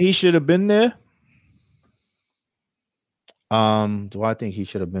that he should have been there. Do I think he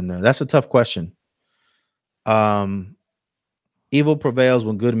should have been there? That's a tough question. Evil prevails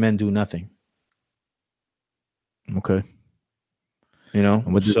when good men do nothing. Okay. You know,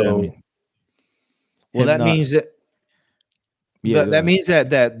 what does that mean? Well, that means that. Yeah, that means that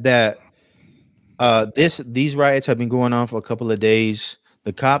these riots have been going on for a couple of days.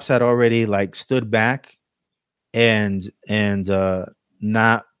 The cops had already like stood back and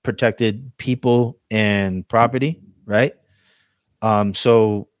not protected people and property, right?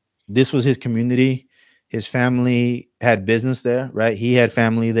 So this was his community. His family had business there, right? He had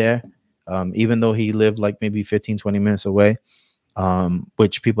family there, even though he lived like maybe 15, 20 minutes away,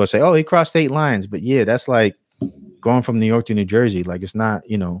 which people say, oh, he crossed state lines. But yeah, that's like going from New York to New Jersey. Like, it's not,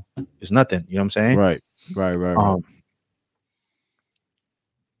 you know, it's nothing. You know what I'm saying? Right.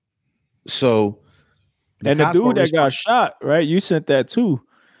 So, the dude that got shot, right? You sent that too.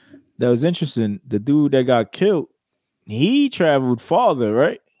 That was interesting. The dude that got killed, he traveled farther,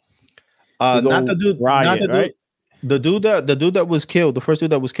 right? Not the dude, right? The dude that was killed, the first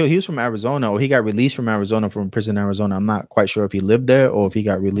dude that was killed, he was from Arizona, or he got released from Arizona, from prison in Arizona. I'm not quite sure if he lived there or if he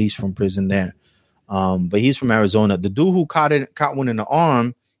got released from prison there. But he's from Arizona. The dude who caught one in the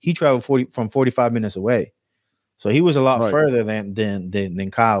arm, he traveled 45 minutes away. So he was a lot further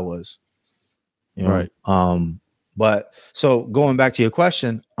than Kyle was. You know? Right. But so going back to your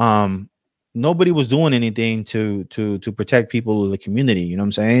question, nobody was doing anything to protect people of the community. You know what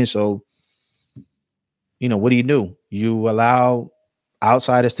I'm saying? So, you know, what do? You allow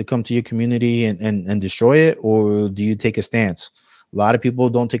outsiders to come to your community and destroy it, or do you take a stance? A lot of people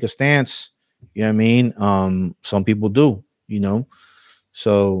don't take a stance. You know what I mean? Some people do, you know.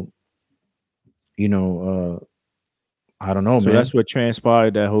 So, you know, I don't know, So man. that's what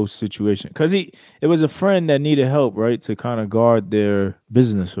transpired, that whole situation. Because it was a friend that needed help, right, to kind of guard their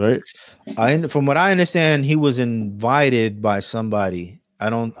business, right? From what I understand, he was invited by somebody.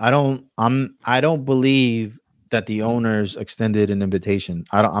 I don't believe that the owners extended an invitation.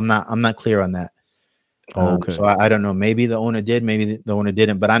 I'm not clear on that. Okay. So I don't know. Maybe the owner did, maybe the owner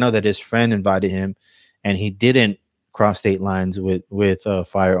didn't. But I know that his friend invited him, and he didn't cross state lines with a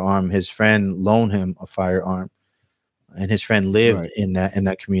firearm. His friend loaned him a firearm. And his friend lived in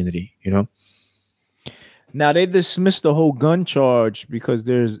that community, you know. Now they dismissed the whole gun charge because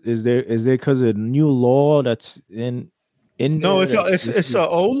is there because of new law that's in no, it's an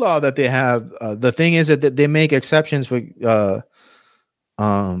old law that they have. The thing is that they make exceptions for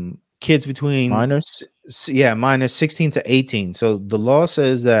kids between minors, minus 16 to 18. So the law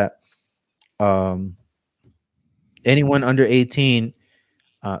says that anyone under 18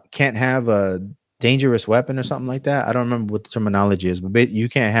 can't have a dangerous weapon or something like that. I don't remember what the terminology is, but you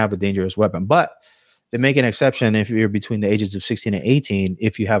can't have a dangerous weapon. But they make an exception if you're between the ages of 16 and 18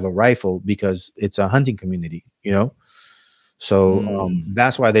 if you have a rifle, because it's a hunting community, you know. So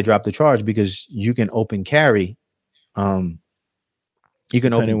that's why they dropped the charge, because you can open carry. You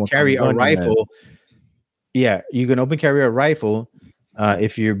can open carry a rifle. Yeah, you can open carry a rifle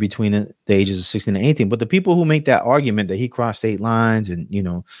if you're between the ages of 16 and 18. But the people who make that argument that he crossed state lines and, you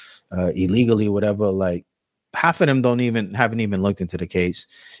know, illegally, whatever, like half of them haven't even looked into the case,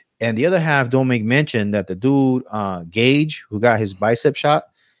 and the other half don't make mention that the dude Gage, who got his bicep shot,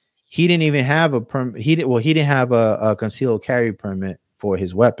 he didn't even have a permit. He didn't have a concealed carry permit for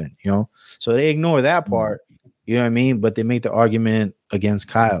his weapon, you know. So they ignore that part, you know what I mean? But they make the argument against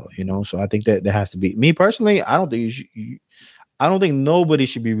Kyle, you know. So I think that there has to be. Me personally, I don't think I don't think nobody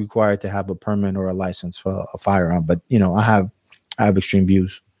should be required to have a permit or a license for a firearm. But you know, I have extreme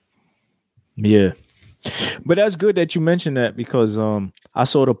views. Yeah, but that's good that you mentioned that, because I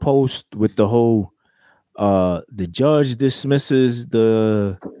saw the post with the whole the judge dismisses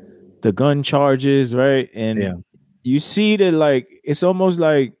the gun charges, right? And you see that, like, it's almost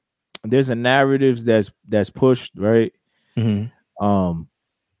like there's a narrative that's pushed, right? Mm-hmm.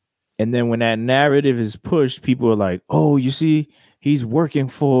 And then when that narrative is pushed, people are like, "Oh, you see, he's working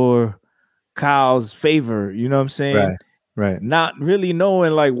for Kyle's favor." You know what I'm saying? Right. Not really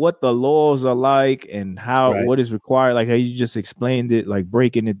knowing like what the laws are like and how what is required, like how you just explained it, like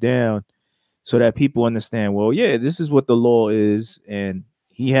breaking it down so that people understand, well, yeah, this is what the law is, and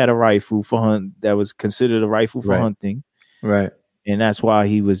he had a rifle for hunt that was considered a rifle for hunting. Right. And that's why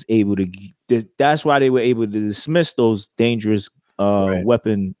he was able to that's why they were able to dismiss those dangerous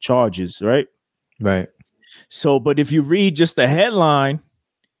weapon charges, right? Right. So, but if you read just the headline,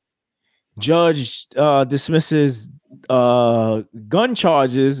 judge dismisses gun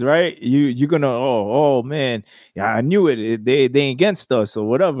charges, right? You're gonna oh man, yeah, I knew it. They against us or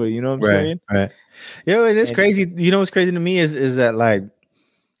whatever, you know what I'm saying? Right. Yeah, and it's crazy. You know what's crazy to me is that, like,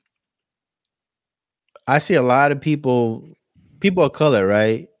 I see a lot of people of color,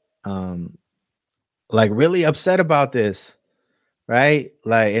 right? Like really upset about this, right?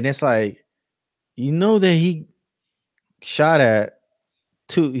 Like, and it's like, you know that he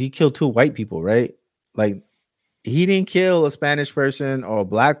killed two white people, right? Like, he didn't kill a Spanish person or a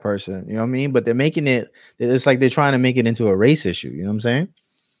black person, you know what I mean? But it's like they're trying to make it into a race issue, you know what I'm saying?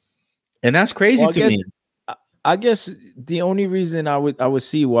 And that's crazy to me. I guess the only reason I would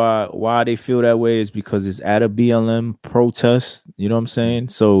see why they feel that way is because it's at a BLM protest, you know what I'm saying?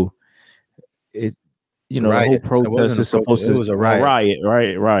 So it, you know, the whole protest is supposed to, it was a riot,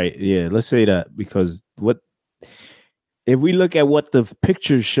 right? Yeah, let's say that, because if we look at what the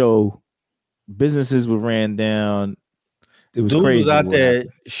pictures show, businesses were ran down. It was crazy. Dudes was out there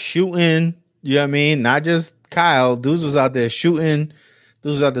shooting, you know what I mean? Not just Kyle. Dudes was out there shooting.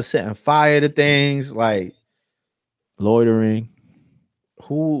 Dudes was out there setting fire to things, like loitering.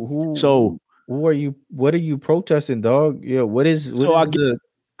 Who are you? What are you protesting, dog? Yeah, I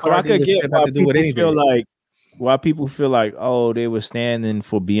could get why people feel like, oh, they were standing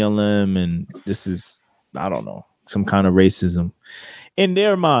for BLM and this is, I don't know, some kind of racism in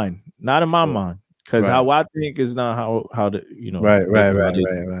their mind, not in my mind, because how I think is not how the, you know, right.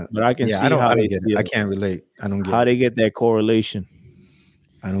 But I can see I don't get it. I can't relate. I don't get how they get that correlation.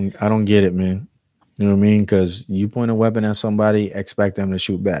 I don't get it, man. You know what I mean? Because you point a weapon at somebody, expect them to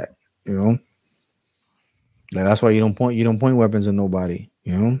shoot back. You know, like, that's why you don't point weapons at nobody.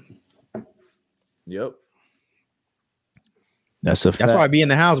 You know. Yep. That's a fact. That's why I be in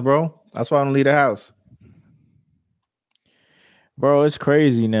the house, bro. That's why I don't leave the house. Bro, it's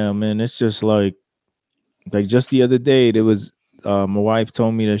crazy now, man. It's just like just the other day, there was my wife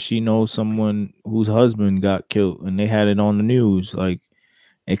told me that she knows someone whose husband got killed, and they had it on the news, like,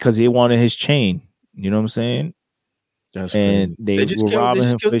 because he wanted his chain. You know what I'm saying? That's and crazy. they were robbing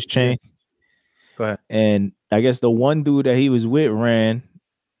him for his chain. Go ahead. And I guess the one dude that he was with ran.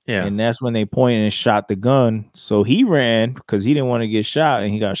 Yeah. And that's when they pointed and shot the gun. So he ran because he didn't want to get shot,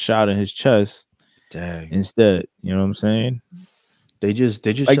 and he got shot in his chest. Dang. Instead. You know what I'm saying? They just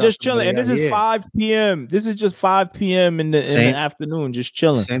like just chilling. And this is 5 p.m. This is just 5 p.m. in the afternoon, just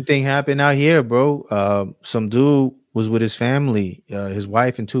chilling. Same thing happened out here, bro. Some dude was with his family, his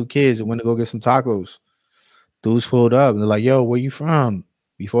wife and 2 kids, and went to go get some tacos. Dudes pulled up and they're like, "Yo, where you from?"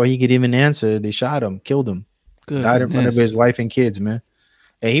 Before he could even answer, they shot him, killed him. Died in front of his wife and kids, man.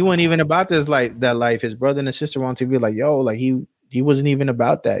 And he wasn't even about this that life. His brother and his sister were on TV like, "Yo, like he wasn't even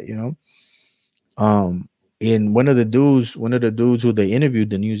about that," you know. And one of the dudes who they interviewed,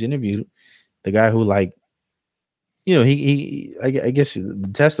 the news interview, the guy who, like, you know, I guess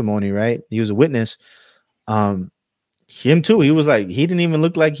the testimony, right? He was a witness. Him too. He was like, he didn't even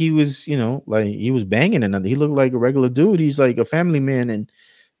look like he was, you know, like he was banging another. He looked like a regular dude. He's like a family man. And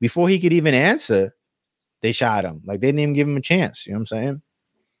before he could even answer, they shot him. Like, they didn't even give him a chance. You know what I'm saying?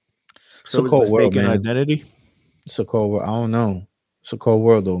 It's a cold world, man. Identity. It's a cold world. I don't know. It's a cold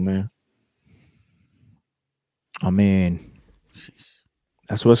world, though, man. I mean,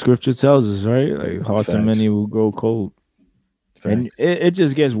 that's what scripture tells us, right? Like, hearts of many will grow cold. And it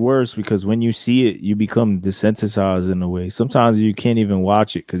just gets worse because when you see it, you become desensitized in a way. Sometimes you can't even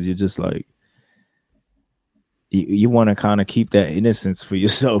watch it because you're just like, you want to kind of keep that innocence for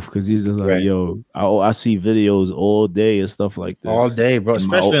yourself because you're just like, yo, I see videos all day and stuff like this. All day, bro,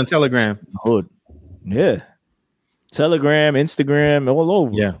 especially on Telegram. Hood. Yeah. Telegram, Instagram, all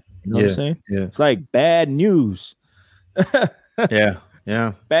over. Yeah. You know what I'm saying? Yeah. It's like bad news.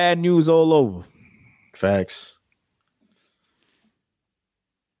 Yeah. Bad news all over. Facts.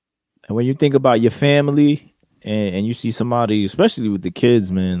 And when you think about your family and you see somebody, especially with the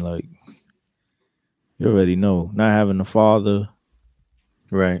kids, man, like, you already know, not having a father,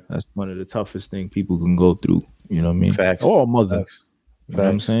 right? That's one of the toughest things people can go through. You know what I mean? Facts. Or a mother. Facts. You know what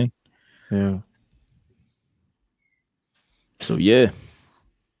I'm saying? Yeah. So, yeah.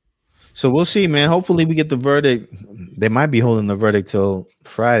 So we'll see, man. Hopefully we get the verdict. They might be holding the verdict till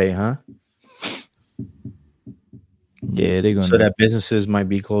Friday, huh? Yeah, they're gonna. So that businesses might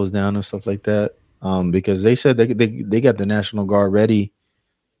be closed down and stuff like that. Because they said they got the National Guard ready.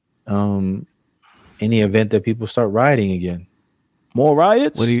 In the event that people start rioting again. More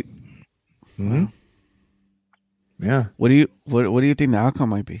riots? What do you? Mm-hmm. Yeah. What do you think the outcome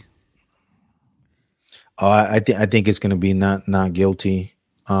might be? Oh, I think it's going to be not guilty.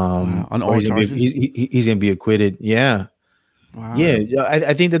 On all charges, he's going to be acquitted. Yeah. Wow. Yeah.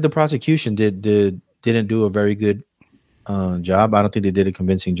 I think that the prosecution didn't do a very good job. I don't think they did a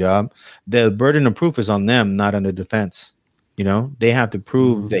convincing job. The burden of proof is on them, not on the defense. You know, they have to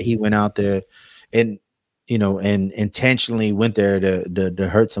prove that he went out there and, you know, and intentionally went there to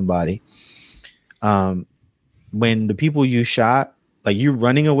hurt somebody. When the people you shot, like, you're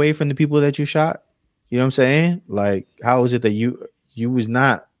running away from the people that you shot, you know what I'm saying? Like, how is it that you was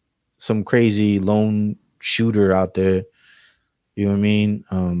not some crazy lone shooter out there? You know what I mean?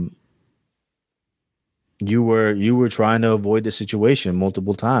 You were trying to avoid the situation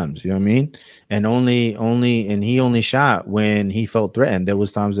multiple times, you know what I mean? And he only shot when he felt threatened. There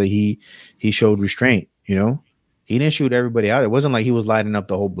was times that he showed restraint, you know? He didn't shoot everybody out. It wasn't like he was lighting up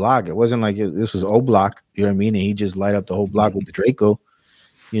the whole block. It wasn't like this was O Block, you know what I mean? And he just light up the whole block with the Draco.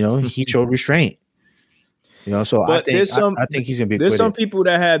 You know, he showed restraint. You know, so I think he's gonna be acquitted. There's some people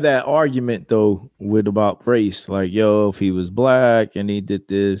that had that argument though about race, like, yo, if he was black and he did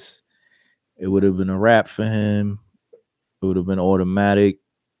this, it would have been a wrap for him. It would have been automatic.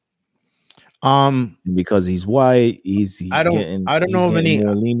 Because he's white, he's I don't know of any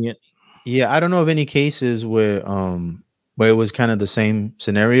more lenient. Yeah, I don't know of any cases where it was kind of the same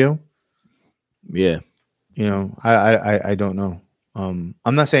scenario. Yeah, you know, I don't know. I'm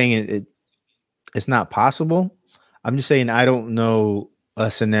not saying it's not possible. I'm just saying I don't know a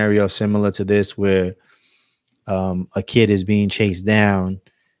scenario similar to this where a kid is being chased down.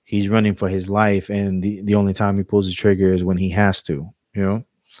 He's running for his life, and the only time he pulls the trigger is when he has to. You know,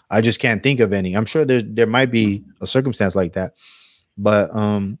 I just can't think of any. I'm sure there might be a circumstance like that, but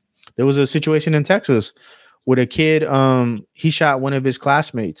there was a situation in Texas with a kid. He shot one of his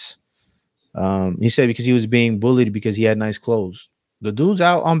classmates. He said because he was being bullied because he had nice clothes. The dude's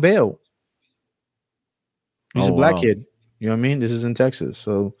out on bail. He's a black kid. You know what I mean? This is in Texas,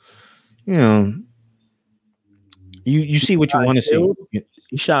 so you know, you see what you want to see.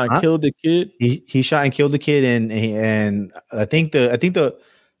 He shot and Huh? killed the kid. He shot and killed the kid, and I think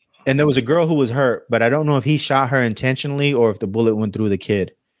and there was a girl who was hurt, but I don't know if he shot her intentionally or if the bullet went through the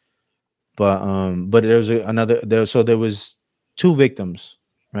kid. But there was there was 2 victims,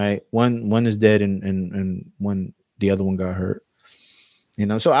 right? One is dead, and one, the other one got hurt. You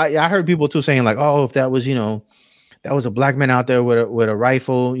know, so I heard people too saying like, oh, if that was, you know, that was a black man out there with a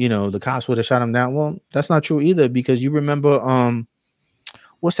rifle, you know, the cops would have shot him down. Well, that's not true either, because you remember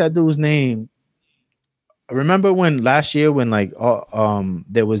what's that dude's name? Remember when last year when like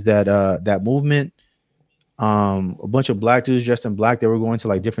there was that movement, a bunch of black dudes dressed in black, they were going to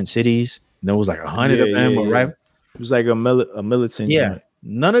like different cities, and there was like 100 of them with rifles. It was like a militant. Yeah, joint.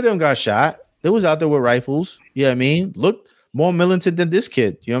 none of them got shot. They was out there with rifles. You know what I mean? Look more militant than this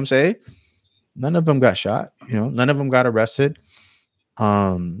kid. You know what I'm saying? None of them got shot. You know, none of them got arrested.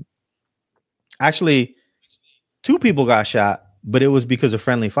 Actually, 2 people got shot, but it was because of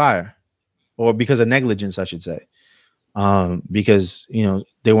friendly fire, or because of negligence, I should say. Because, you know,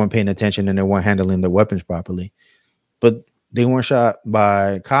 they weren't paying attention and they weren't handling their weapons properly. But they weren't shot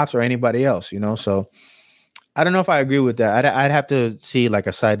by cops or anybody else, you know? So I don't know if I agree with that. I'd have to see like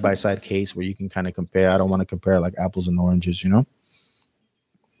a side-by-side case where you can kind of compare. I don't want to compare like apples and oranges, you know?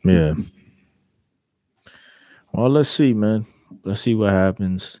 Yeah. Well, let's see, man. Let's see what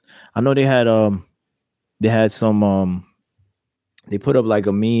happens. I know they had some they put up like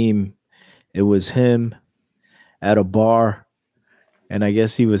a meme. It was him at a bar, and I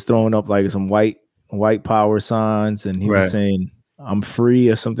guess he was throwing up like some white power signs, and he was saying, "I'm free"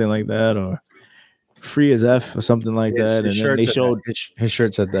 or something like that, or "free as F" or something like that. And then they showed his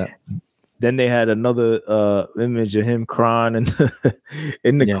shirt said that. Then they had another image of him crying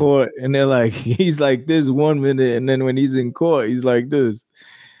in the court, and they're like, he's like this 1 minute, and then when he's in court, he's like this.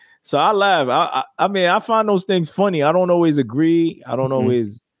 So I laugh. I mean, I find those things funny. I don't always agree. I don't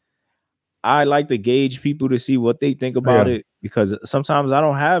always. I like to gauge people to see what they think about it, because sometimes I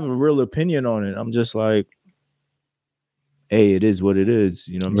don't have a real opinion on it. I'm just like, hey, it is what it is.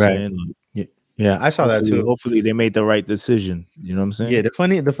 You know what I'm saying? Like, yeah, I saw that too. Hopefully they made the right decision. You know what I'm saying? Yeah,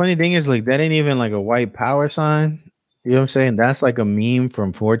 the funny thing is like that ain't even like a white power sign. You know what I'm saying? That's like a meme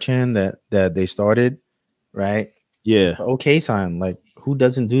from 4chan that they started, right? Yeah. It's the OK sign. Like, who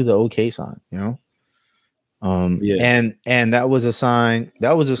doesn't do the OK sign, you know? And that was a sign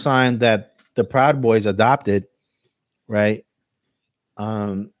that the Proud Boys adopted, right?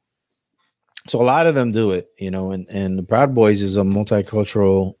 So a lot of them do it, you know, and the Proud Boys is a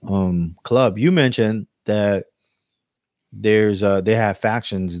multicultural club. You mentioned that they have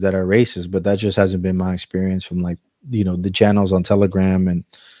factions that are racist, but that just hasn't been my experience from like, you know, the channels on Telegram and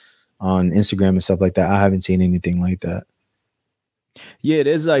on Instagram and stuff like that. I haven't seen anything like that. Yeah,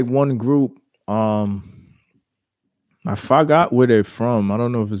 there's like one group. I forgot where they're from. I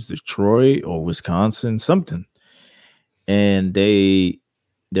don't know if it's Detroit or Wisconsin, something. And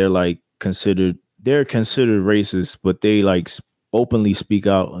they're like considered racist, but they like openly speak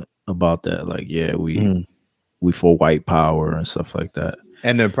out about that. Like, yeah, we for white power and stuff like that.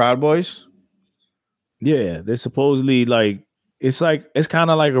 And they're Proud Boys? Yeah, they're supposedly like it's kind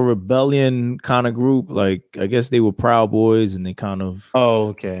of like a rebellion kind of group. Like, I guess they were Proud Boys and they kind of. Oh,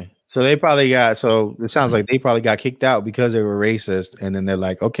 okay. So it sounds like they probably got kicked out because they were racist, and then they're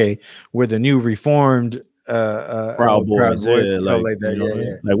like, okay, we're the new reformed Proud Boys, yeah, stuff like that.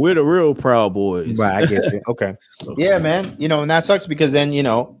 Yeah. Like, we're the real Proud Boys. Right, I get you. Okay. Yeah, man. You know, and that sucks because then, you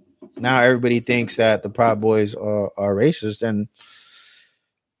know, now everybody thinks that the Proud Boys are racist, and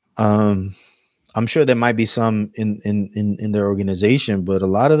I'm sure there might be some in their organization, but a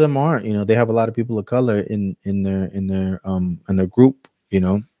lot of them aren't. You know, they have a lot of people of color in their group, you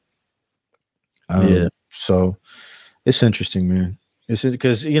know. So it's interesting, man. It's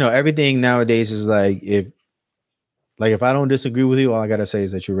because, you know, everything nowadays is like if I don't disagree with you, all I gotta say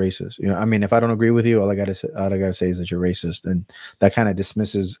is that you're racist. You know, I mean, if I don't agree with you, all I gotta say is that you're racist, and that kind of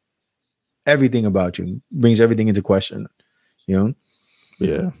dismisses everything about you, brings everything into question. You know?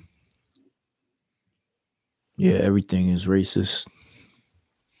 Yeah. Yeah, everything is racist.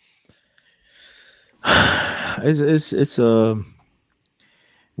 It's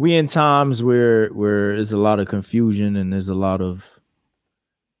we in times where there's a lot of confusion and there's a lot of,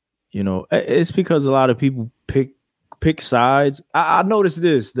 you know, it's because a lot of people pick sides. I noticed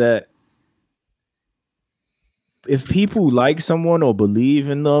this, that if people like someone or believe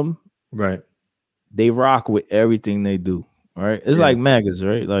in them, right, they rock with everything they do. Right? It's like MAGAs,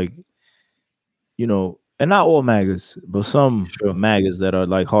 right? Like, you know, and not all MAGAs, but some MAGAs that are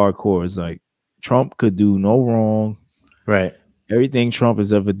like hardcore. It's like Trump could do no wrong. Right. everything Trump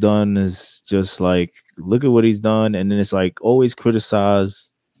has ever done is just like, look at what he's done, and then it's like always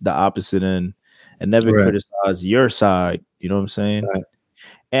criticize the opposite end and never criticize your side. You know what I'm saying? Right.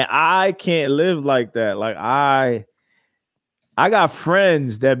 And I can't live like that. Like I got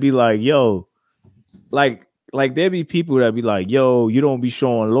friends that be like, yo, like there be people that be like, yo, you don't be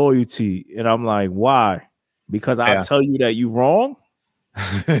showing loyalty. And I'm like, why? Because I'll tell you that you wrong.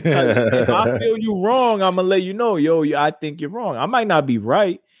 If I feel you wrong, I'm gonna let you know, yo, I think you're wrong. I might not be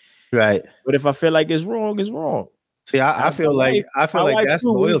right. Right. But if I feel like it's wrong, it's wrong. See, I feel like that's too,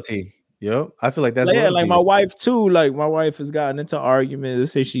 loyalty. Yo, I feel like that's yeah, loyalty. like my wife too. Like my wife has gotten into arguments.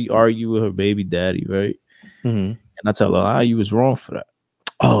 Let's say she argued with her baby daddy, right? Mm-hmm. And I tell her, you was wrong for that.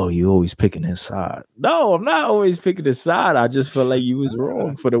 Oh, you always picking his side. No, I'm not always picking his side. I just feel like you was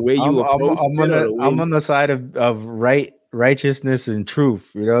wrong for the way you I'm on the side of righteousness and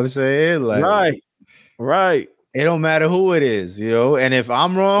truth. You know what I'm saying? Like right. It don't matter who it is, you know. And if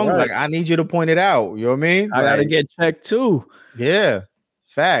I'm wrong, like I need you to point it out. You know what I mean? I gotta get checked too. Yeah,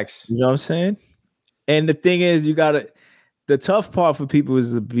 facts. You know what I'm saying? And the thing is, the tough part for people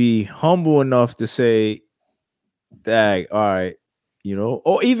is to be humble enough to say, "Dag, all right." You know,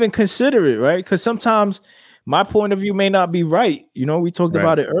 or even consider it, right? Because sometimes my point of view may not be right. You know, we talked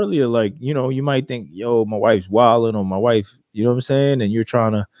about it earlier. Like, you know, you might think, yo, my wife's wilding, or my wife, you know what I'm saying? And you're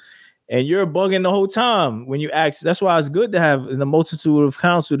bugging the whole time when you ask. That's why it's good to have in the multitude of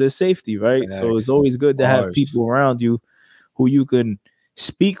counsel, there's safety, right? Facts. So it's always good to have people around you who you can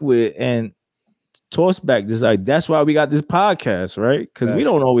speak with and toss back this. Like, that's why we got this podcast, right? Because we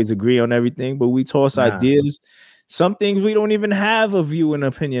don't always agree on everything, but we toss ideas. Some things we don't even have a view and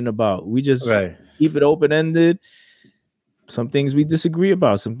opinion about. We just keep it open-ended. Some things we disagree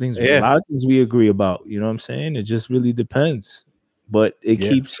about. Some things, a lot of things we agree about. You know what I'm saying? It just really depends. But it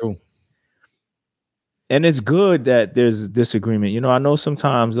keeps... True. And it's good that there's disagreement. You know, I know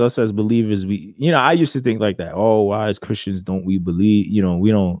sometimes us as believers, I used to think like that. Oh, why as Christians don't we believe,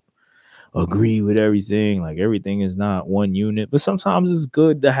 we don't agree with everything. Like everything is not one unit. But sometimes it's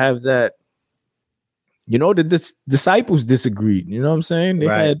good to have that. You know, the disciples disagreed. You know what I'm saying? They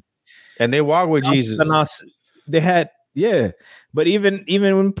had, and they walked with Jesus. They had, but even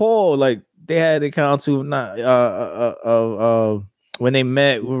when Paul, like, they had the council when they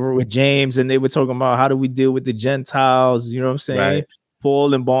met with James, and they were talking about how do we deal with the Gentiles. You know what I'm saying? Right.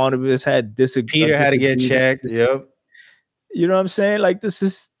 Paul and Barnabas had Peter had to get checked. Yep. You know what I'm saying? Like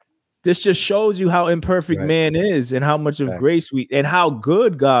this just shows you how imperfect man is, and how much of grace and how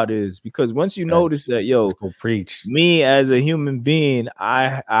good God is. Because once you notice that, let's go preach. Me as a human being,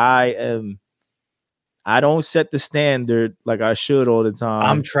 I don't set the standard like I should all the time.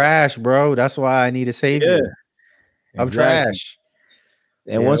 I'm trash, bro. That's why I need a savior. I'm trash.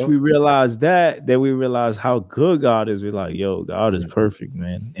 And once we realize that, then we realize how good God is. We're like, yo, God is perfect,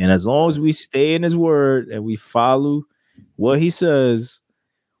 man. And as long as we stay in his word and we follow what he says,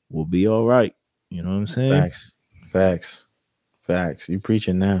 we'll be all right. You know what I'm saying? Facts. You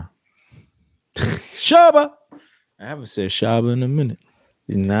preaching now. Shaba. I haven't said Shaba in a minute.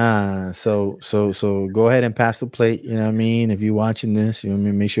 Nah. So go ahead and pass the plate. You know what I mean? If you're watching this, you know what I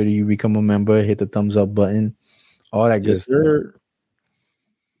mean? Make sure that you become a member, hit the thumbs up button, all that good stuff.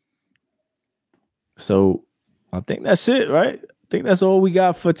 So I think that's it, right? I think that's all we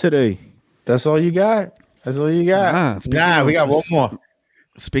got for today. That's all you got? Nah, we got one more.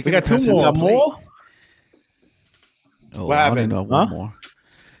 We got two more. We got more? Oh, what happened? One more.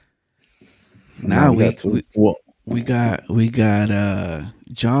 Now we got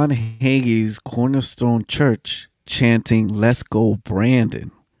John Hagee's Cornerstone Church chanting "Let's go,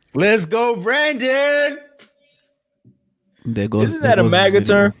 Brandon." Let's go, Brandon. Isn't that a MAGA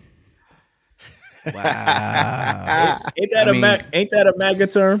term? Wow. Ain't that a MAGA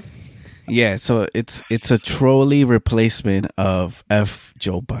term? Yeah, so it's a trolley replacement of F.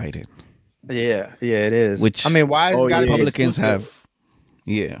 Joe Biden. Yeah, it is. Which, I mean, why is it gotta Republicans be have?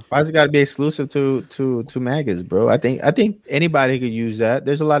 Yeah, why is it got to be exclusive to MAGAs, bro? I think anybody could use that.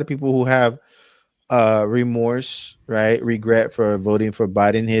 There's a lot of people who have remorse, right? Regret for voting for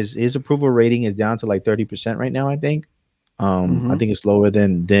Biden. His approval rating is down to like 30% right now. I think. I think it's lower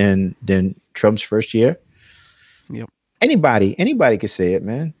than Trump's first year. Yep. Anybody could say it,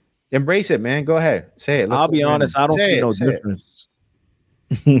 man. Embrace it, man. Go ahead. Say it. I'll be honest. I don't see no difference.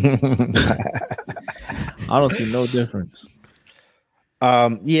 I don't see no difference.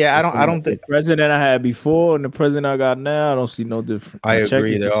 Yeah, I don't think the president I had before and the president I got now, I don't see no difference. I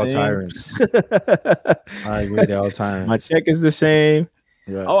agree. They're all tyrants. I agree. They're all tyrants. My check is the same.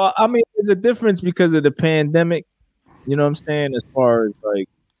 Right. Oh, I mean, there's a difference because of the pandemic. You know what I'm saying? As far as like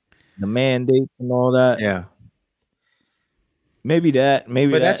the mandates and all that. Yeah. Maybe that.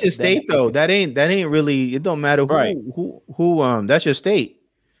 Maybe But that's your state, though. That ain't really. It don't matter who. Right. Who. That's your state.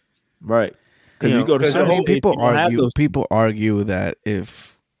 Right. Because you go to because certain states, people you don't have argue. those- People argue that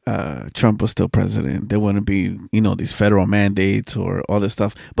if Trump was still president, there wouldn't be these federal mandates or all this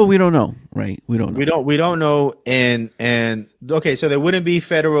stuff. But we don't know, right? We don't know. We don't know. And okay, so there wouldn't be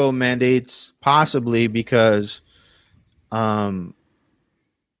federal mandates possibly because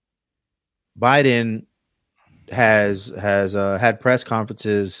Biden has had press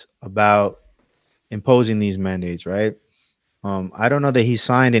conferences about imposing these mandates, right? I don't know that he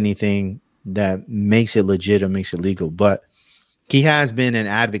signed anything that makes it legit or makes it legal, but he has been an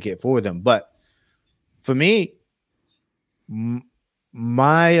advocate for them. But for me,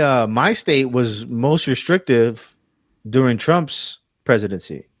 my state was most restrictive during Trump's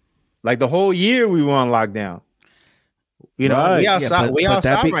presidency. Like the whole year we were on lockdown. Right. We outside, but we that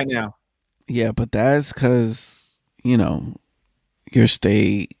outside right now. Yeah, but that's because your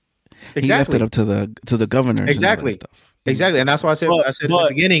state. He left it up to the governors. Exactly. And all that stuff. Exactly. And that's why I said at the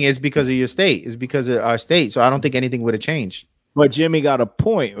beginning is because of your state. It's because of our state. So I don't think anything would have changed. But Jimmy got a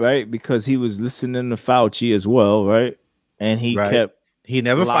point, right? Because he was listening to Fauci as well, right? And he kept. He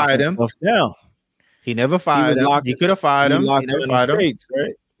never fired him. Down. He never fired him. He could have fired him. He never fired him. States,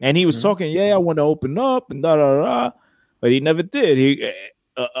 right? And he was talking, I want to open up and da da da, but he never did. He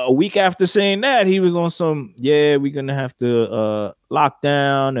a week after saying that, he was on some, we're gonna have to lock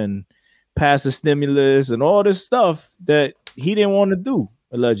down and pass a stimulus and all this stuff that he didn't want to do,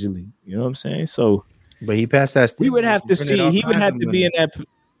 allegedly. You know what I'm saying? So, but he passed that. We would have to see. He would have to be in that.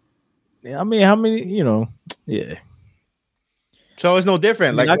 I mean, how many? Yeah. So it's no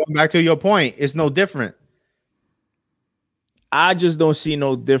different. Like going back to your point, it's no different. I just don't see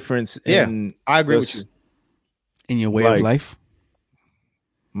no difference. I agree with you. In your way of life,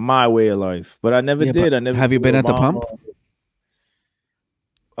 my way of life, but I never did. I never. Have you been at the pump?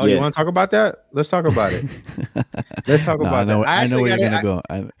 Oh, you want to talk about that? Let's talk about it. Let's talk about that. I know where you're gonna go.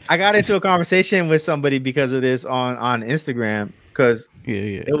 I got into a conversation with somebody because of this on Instagram because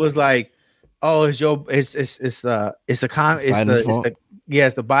it was like, oh, it's the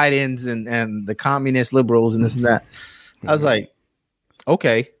Bidens and the communist liberals and this and that. I was like,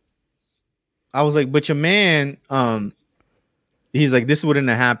 okay. I was like, but your man, he's like, this wouldn't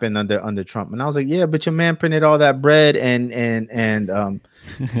have happened under Trump, and I was like, yeah, but your man printed all that bread and he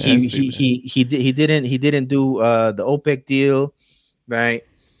didn't do the OPEC deal, right?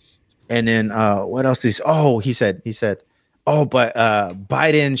 And then what else? He said, but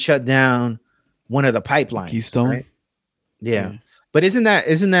Biden shut down one of the pipelines, Keystone, right? Yeah. But isn't that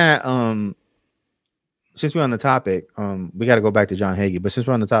since we're on the topic, we got to go back to John Hagee. But since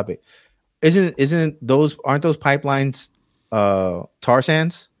we're on the topic, aren't those pipelines tar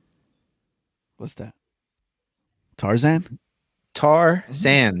sands? What's that? Tarzan? Tar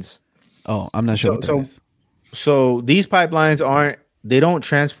sands. Oh, I'm not sure what that is. So these pipelines don't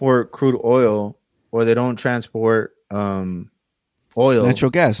transport crude oil or they don't transport oil. It's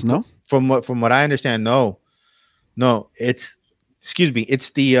natural gas, no? From what I understand, no. It's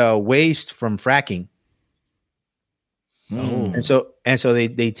the waste from fracking. Oh. And so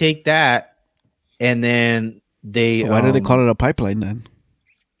they take that and then they why do they call it a pipeline then?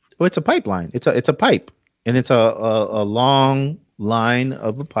 Well, it's a pipeline. It's a pipe, and it's a long line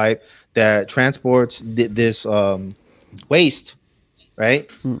of a pipe that transports this waste, right?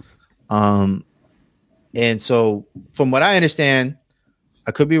 And so from what I understand,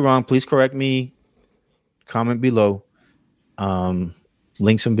 I could be wrong. Please correct me. Comment below.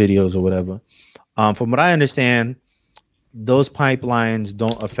 Link some videos or whatever. From what I understand, those pipelines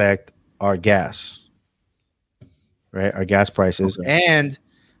don't affect our gas, right? Our gas prices. Okay.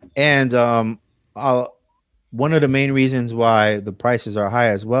 And one of the main reasons why the prices are high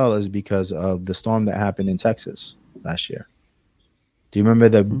as well is because of the storm that happened in Texas last year. Do you remember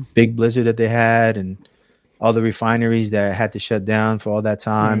the big blizzard that they had and all the refineries that had to shut down for all that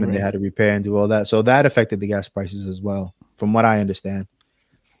time and they had to repair and do all that? So that affected the gas prices as well, from what I understand.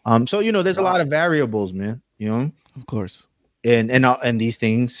 So there's a lot of variables, man. Of course. And these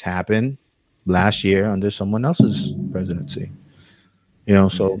things happened last year under someone else's presidency.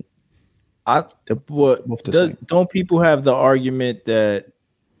 So don't people have the argument that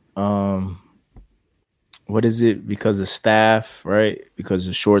what is it, because of staff, right? Because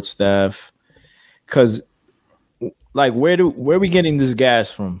of short staff. Because like where are we getting this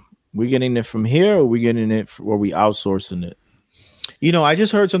gas from? We getting it from here, or we getting it, or we outsourcing it? I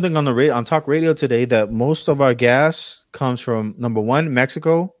just heard something on talk radio today that most of our gas comes from, number 1,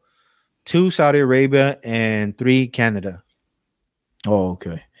 Mexico, 2, Saudi Arabia, and 3, Canada. Oh,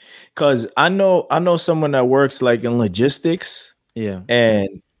 okay. Because I know someone that works like in logistics, Yeah.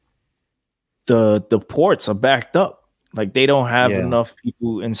 and the ports are backed up. Like they don't have enough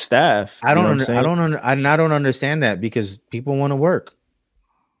people in staff. I don't understand that because people want to work.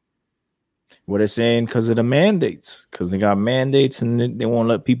 What they're saying because of the mandates, because they got mandates and they won't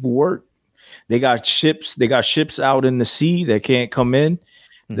let people work. They got ships out in the sea that can't come in.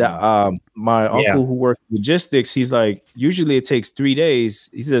 That my uncle who works logistics, he's like, usually it takes 3 days.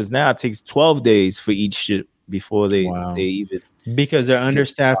 He says now it takes 12 days for each ship before they even, because they're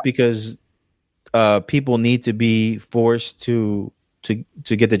understaffed, because people need to be forced to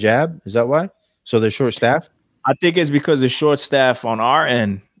get the jab. Is that why? So they're short staffed? I think it's because of short staff on our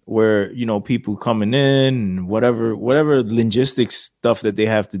end, where people coming in and whatever logistics stuff that they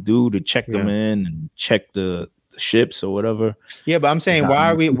have to do to check them in and check the ships or whatever. Yeah, but I'm saying why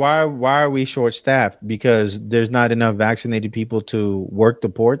are we short staffed? Because there's not enough vaccinated people to work the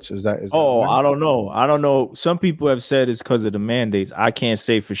ports. Is that right? I don't know. Some people have said it's because of the mandates. I can't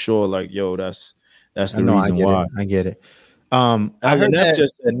say for sure. Like, yo, that's the reason why. I get it. I heard that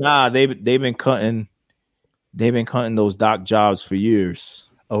just said, nah, they've been cutting those dock jobs for years.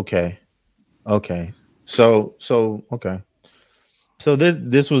 Okay. So okay. So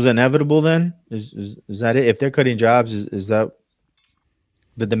this was inevitable then? Is that it? If they're cutting jobs, is that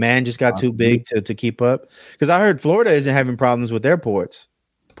the demand just got too big to keep up? Because I heard Florida isn't having problems with their ports.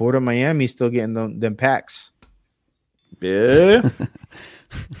 Port of Miami's still getting them packs. Yeah.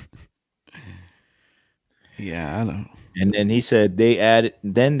 Yeah, I know. And then he said they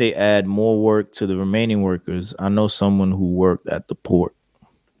add more work to the remaining workers. I know someone who worked at the port.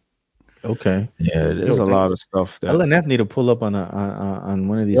 Okay. Yeah, there's a lot of stuff that LNF need to pull up on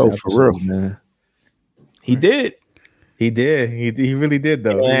one of these episodes, for real, man. He did. He really did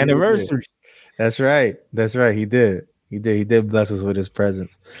though. Anniversary. That's right. He did. He did bless us with his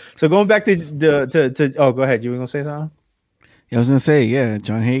presence. So going back to go ahead. You were gonna say something? Yeah, I was gonna say,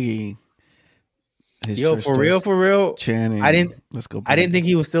 John Hagee. Yo, for real. Channing. Let's go. I didn't think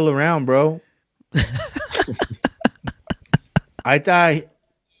he was still around, bro. I thought,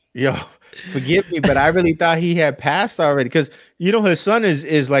 forgive me, but I really thought he had passed already, because his son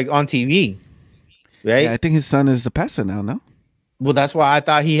is like on TV, right? Yeah, I think his son is a pastor now. No, well, that's why I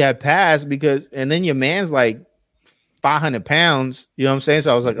thought he had passed, and then your man's like 500 pounds. You know what I'm saying?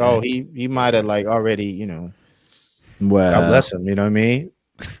 So I was like, oh, he might have like already, Well, God bless him. You know what I mean?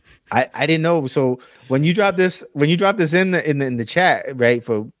 I didn't know. So when you drop this in the chat, right,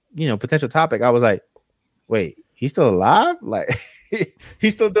 for potential topic, I was like, wait, he's still alive? Like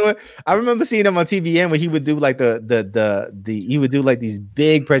he's still doing. I remember seeing him on TVN when he would do like he would do like these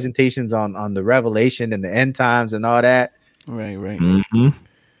big presentations on the Revelation and the end times and all that. Right. Mm-hmm.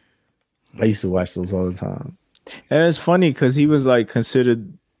 I used to watch those all the time. And it's funny because he was like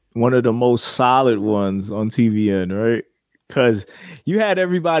considered one of the most solid ones on TVN, right? Because you had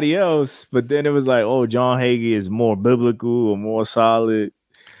everybody else, but then it was like, oh, John Hagee is more biblical or more solid.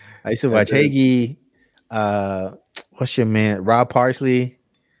 I used to watch Hagee. What's your man? Rob Parsley.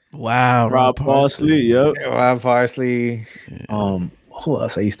 Wow, Rob Parsley. Yep. Rob Parsley. Who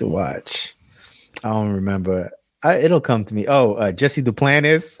else I used to watch? I don't remember. It'll come to me. Oh, Jesse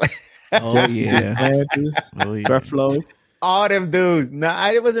Duplantis. Creflo. All them dudes. No,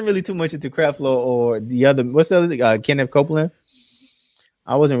 I wasn't really too much into Creflo or the other. What's the other? Kenneth Copeland.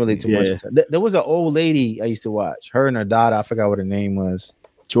 I wasn't really too much into. There was an old lady I used to watch. Her and her daughter. I forgot what her name was.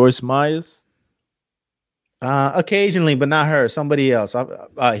 Joyce Myers. Occasionally, but not her. Somebody else.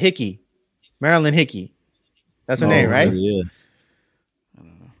 Hickey. Marilyn Hickey. That's her name, right? Yeah. I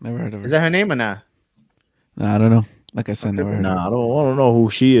don't know. Never heard of her. Is that her name or not? No, I don't know. Like I said, never heard of her. I don't know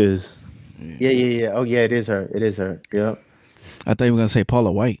who she is. Yeah. Oh, yeah, it is her. Yep. I thought you were gonna say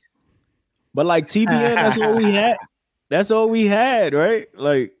Paula White. But like TBN, that's all we had. That's all we had, right?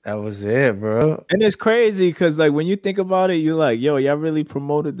 Like that was it, bro. And it's crazy because like when you think about it, you're like, yo, y'all really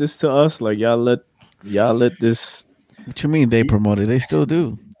promoted this to us? Like y'all let this. What you mean they promoted? They still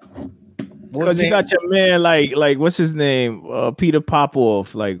do. Because you got your man like what's his name? Peter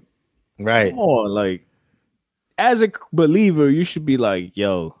Popoff. Like, right. Come on, like as a believer, you should be like,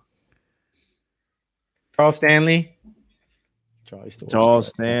 yo. Charles Stanley. Charles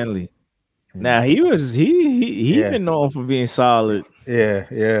Stanley. Now he been known for being solid.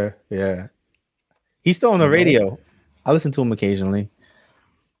 Yeah. He's still on the radio. I listen to him occasionally.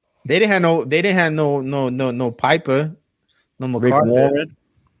 They didn't have no Piper, no McCarthy. Rick Warren.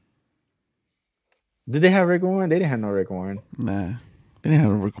 Did they have Rick Warren? They didn't have no Rick Warren. Nah, they didn't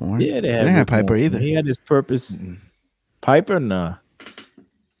have Rick Warren. Yeah, they didn't have Piper Warren. either. He had his purpose. Piper, nah,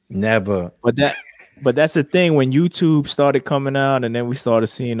 never. But But that's the thing, when YouTube started coming out, and then we started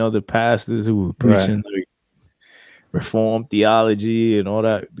seeing other pastors who were preaching like reformed theology and all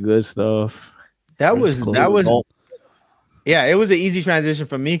that good stuff. That was yeah, it was an easy transition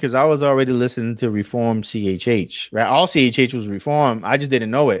for me because I was already listening to Reform CHH. Right, all CHH was Reform. I just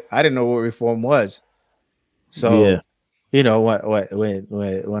didn't know it. I didn't know what Reform was. So you know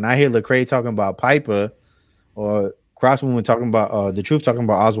when I hear Lecrae talking about Piper or Crossmoon talking about the Truth talking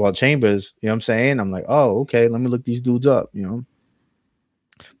about Oswald Chambers, you know what I'm saying? I'm like, oh, okay, let me look these dudes up, you know.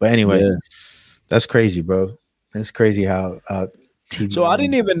 But anyway, that's crazy, bro. It's crazy how TV. So I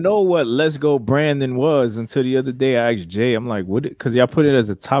didn't even know what Let's Go Brandon was until the other day. I asked Jay, I'm like, what? Because y'all put it as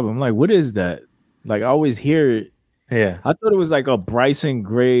a topic. I'm like, what is that? Like, I always hear it. Yeah. I thought it was like a Bryson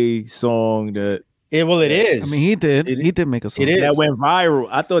Gray song that. Yeah, well, it is. I mean, he did make a song. That went viral.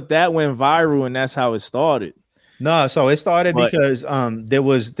 I thought that went viral, and that's how it started. No, so it started because it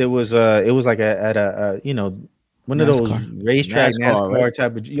was like at a you know, one of those racetrack NASCAR right?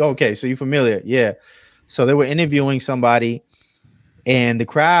 type of. Okay, so you're familiar, yeah. So they were interviewing somebody, and the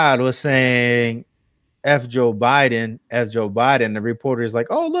crowd was saying F Joe Biden. The reporter is like,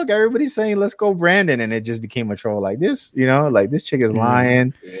 oh, look, everybody's saying let's go Brandon. And it just became a troll like this, you know, like this chick is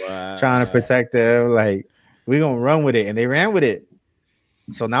lying, trying to protect them. Like, we're going to run with it. And they ran with it.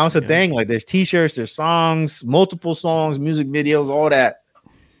 So now it's a thing. Like, there's t-shirts, there's songs, multiple songs, music videos, all that.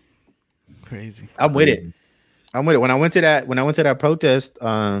 Crazy. I'm with it. When I went to that protest,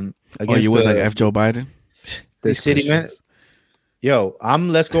 against you was like F Joe Biden? The city man. Yo, I'm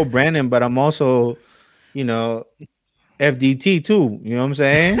Let's Go Brandon, but I'm also, you know, FDT too. You know what I'm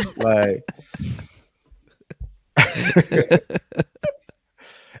saying? Like,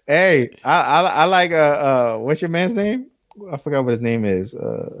 hey, I like what's your man's name? I forgot what his name is.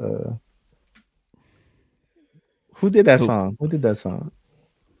 Who did that song? Who did that song?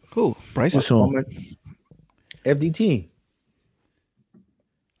 Who? Bryson? What song? FDT.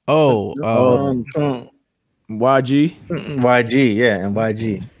 Oh, YG. Yeah, and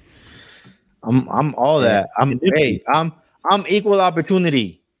YG. I'm all that. I'm equal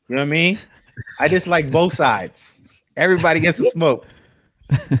opportunity. You know what I mean? I just like both sides. Everybody gets to smoke.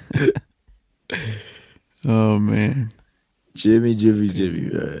 Oh man. Jimmy.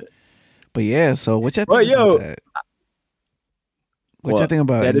 Right. But yeah, so what y'all think about that? What y'all think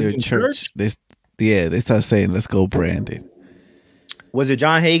about your church? They start saying let's go Brandon. Was it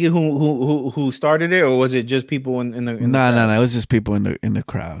John Hagee who started it, or was it just people in the No, it was just people in the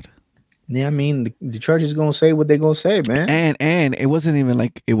crowd. Yeah, I mean the church is gonna say what they're gonna say, man. And it wasn't even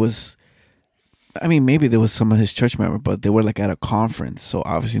like it was. I mean, maybe there was some of his church members, but they were like at a conference. So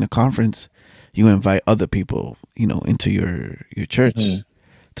obviously, in a conference, you invite other people, you know, into your church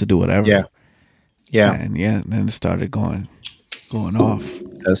to do whatever. Yeah, and then it started going off.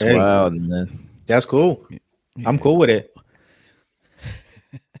 That's wild, man. That's cool. Yeah. I'm cool with it.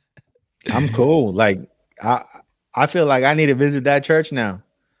 I'm cool. Like I feel like I need to visit that church now.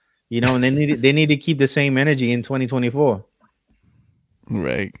 You know, and they need to keep the same energy in 2024.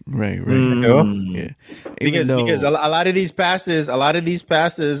 Right. You know? Yeah. Because a lot of these pastors are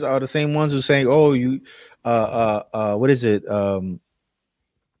the same ones who saying, "Oh, you what is it?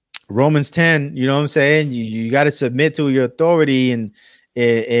 Romans 10, you know what I'm saying? You got to submit to your authority and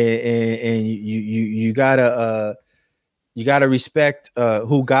you got to respect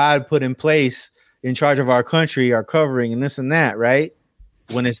who God put in place in charge of our country, our covering, and this and that, right?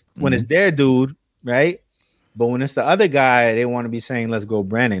 When it's their dude, right? But when it's the other guy, they want to be saying, "Let's go,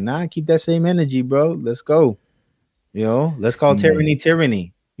 Brandon." Nah, keep that same energy, bro. Let's go. You know, let's call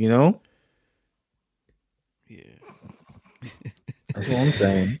tyranny. You know. Yeah, that's what I'm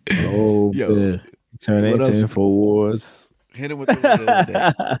saying. Oh, yo, turn into InfoWars. Hit him with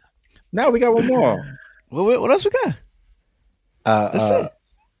the Now we got one more. What else we got? That's it.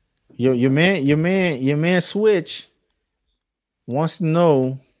 Your man Switch wants to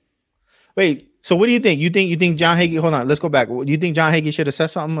know. Wait, so what do you think? You think John Hagee? Hold on, let's go back. Do you think John Hagee should have said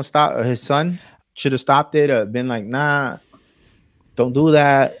something or stop? His son should have stopped it or been like, "Nah, don't do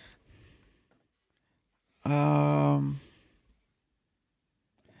that."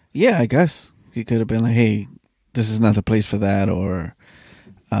 Yeah, I guess he could have been like, "Hey, this is not the place for that," or,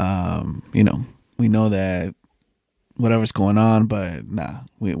 you know, we know that whatever's going on, but nah,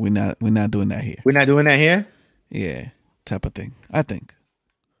 we're not doing that here. We're not doing that here. Yeah, type of thing. I think.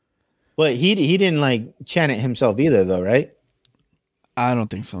 But he didn't like chant it himself either, though, right? I don't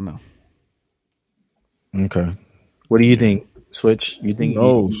think so. No. Okay. What do you think, Switch? You think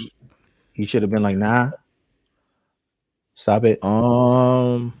he should have been like, "Nah, stop it"?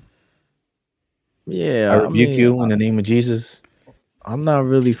 Yeah, I rebuke you in the name of Jesus. I'm not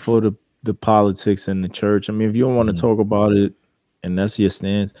really for the the politics in the church. I mean, if you don't want to talk about it, and that's your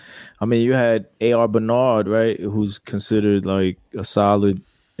stance. I mean, you had A.R. Bernard, right, who's considered like a solid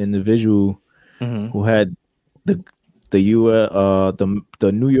individual, who had the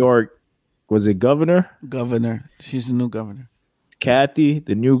New York, was it governor? Governor. She's the new governor. Kathy,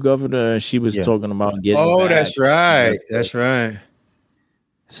 the new governor, she was talking about getting. Oh, back. that's right. That's right.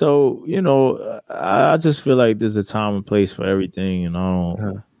 So, you know, I just feel like there's a time and place for everything, and I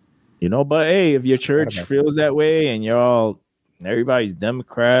don't, you know. But hey, if your church feels that way, and everybody's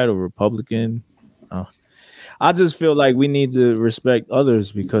Democrat or Republican, I just feel like we need to respect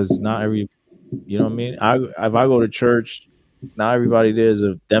others, because not every, you know what I mean. If I go to church, not everybody there is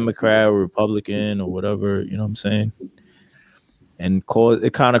a Democrat or Republican or whatever. You know what I'm saying? And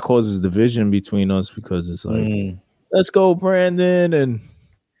it kind of causes division between us, because it's like, let's go, Brandon, and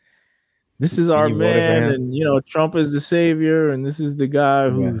this is our man, and you know, Trump is the savior, and this is the guy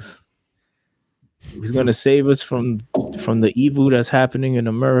who's going to save us from the evil that's happening in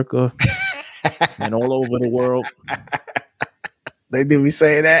America and all over the world. They do be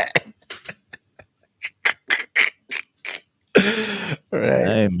say that. Right.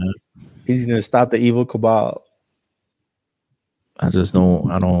 Hey, man. He's gonna stop the evil cabal. I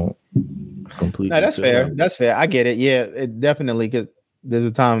don't completely. No, that's fair. That's fair. I get it. Yeah, it definitely, because there's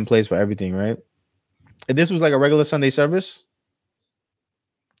a time and place for everything, right? And this was like a regular Sunday service.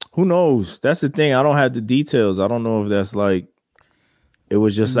 Who knows? That's the thing. I don't have the details. I don't know if that's like, it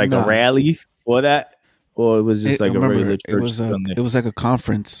was just like a rally for that, or it was just a regular church. It was like a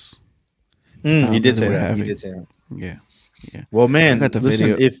conference. You did say that. You did say that. Yeah. Well, man, I got the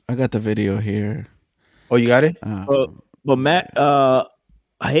video. I got the video here. Oh, you got it? But Matt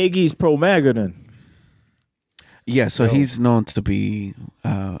Hagee's pro MAGA then. Yeah, so he's known to be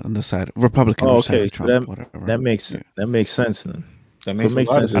on the side Republican. Oh, side okay, of Trump, whatever. That makes sense then. That makes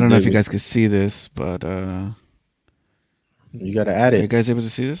sense. I don't know if you guys could see this, but you gotta add it. Are you guys able to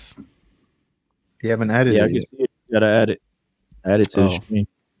see this? You haven't added it. I can see it. You gotta add it. Add it to the screen.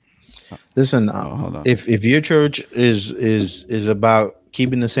 Listen, hold on. If your church is about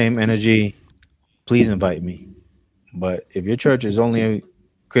keeping the same energy, please invite me. But if your church is only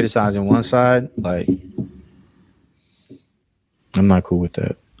criticizing one side, like, I'm not cool with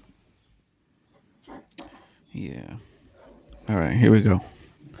that. Yeah. All right, here we go.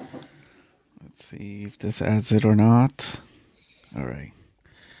 Let's see if this adds it or not. All right.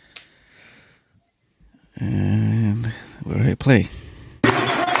 And we'll hit play.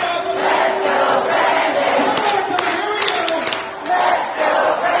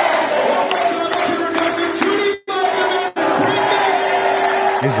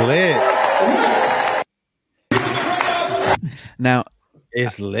 It's lit. Now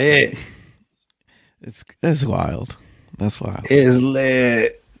it's lit. It's wild. That's wild. It's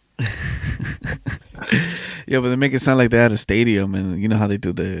lit. Yeah, but they make it sound like they're at a stadium, and you know how they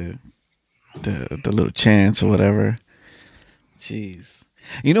do the little chants or whatever. Jeez.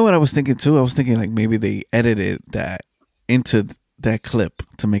 You know what I was thinking too? I was thinking like maybe they edited that into that clip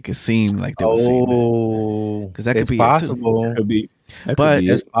to make it seem like they were saying that. Because that could be possible. It could be.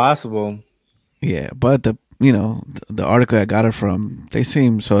 It's possible. Yeah, but the article I got it from, they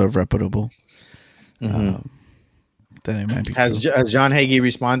seem sort of reputable. That it might be. Has John Hagee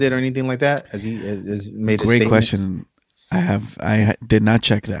responded or anything like that? Has he made a great statement? question? I did not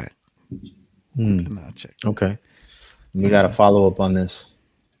check that. Did not check. Okay, we got to follow up on this.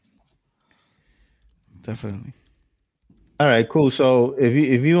 Definitely. All right, cool. So if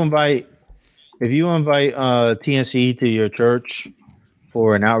you invite TNC to your church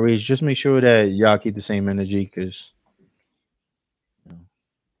for an outreach, just make sure that y'all keep the same energy, because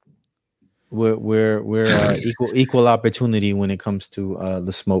we're equal opportunity when it comes to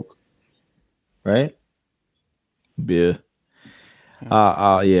the smoke, right? Yeah.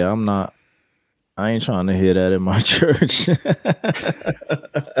 Yeah. I ain't trying to hear that in my church.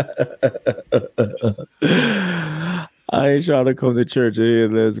 I ain't trying to come to church and hear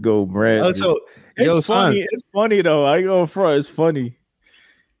 "Let's go, Brandon." Oh, so it's funny. It's funny though. I ain't going front. It's funny.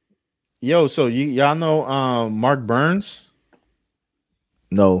 Yo, so y'all know Mark Burns?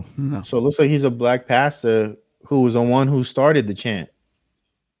 No. So it looks like he's a black pastor who was the one who started the chant.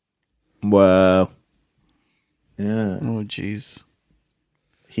 Wow. Yeah. Oh, jeez.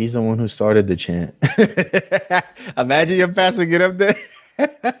 He's the one who started the chant. Imagine your pastor get up there.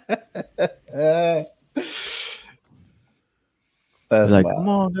 That's like, wild. come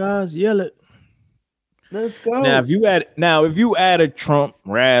on, guys, yell it. Let's go. Now, if you at a Trump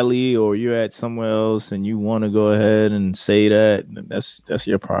rally or you're at somewhere else and you want to go ahead and say that, that's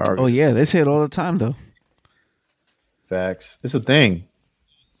your priority. Oh yeah, they say it all the time though. Facts. It's a thing.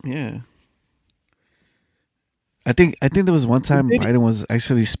 Yeah. I think there was one time Biden was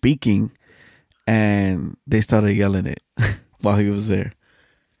actually speaking, and they started yelling it while he was there.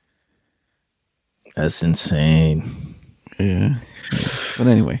 That's insane. Yeah. But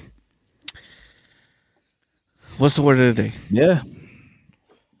anyway, what's the word of the day? Yeah.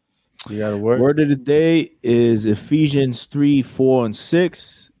 You got a word? Word of the day is Ephesians 3, 4, and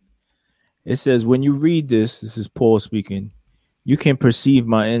 6. It says, when you read this is Paul speaking, you can perceive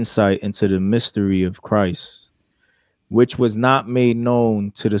my insight into the mystery of Christ, which was not made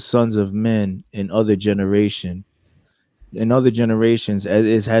known to the sons of men in other generations, as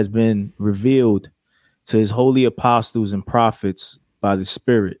it has been revealed to his holy apostles and prophets by the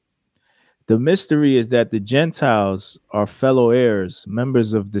Spirit. The mystery is that the Gentiles are fellow heirs,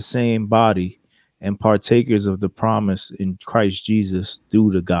 members of the same body, and partakers of the promise in Christ Jesus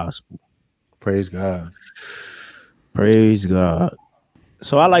through the gospel. Praise God. Praise God.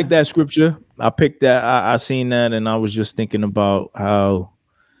 So I like that scripture. I picked that. I seen that, and I was just thinking about how,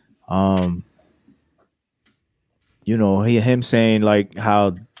 him saying like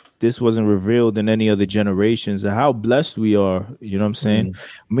how this wasn't revealed in any other generations, and how blessed we are. You know what I'm saying?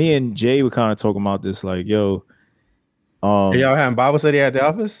 Me and Jay were kind of talking about this, like, yo, Y'all having Bible study at the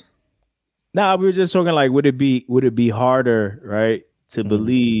office? Nah, we were just talking like, would it be harder, right, to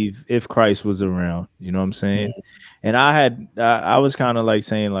believe if Christ was around? You know what I'm saying? And I was kind of like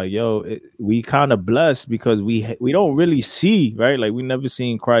saying like, yo, we kind of blessed because we don't really see, right? Like we never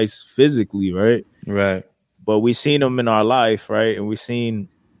seen Christ physically, right? Right. But we seen him in our life, right? And we seen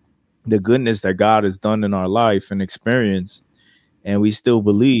the goodness that God has done in our life and experienced, and we still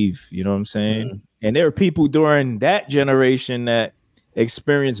believe, you know what I'm saying? And there are people during that generation that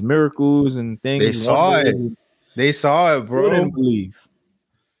experienced miracles and things. They saw it, bro. Didn't believe.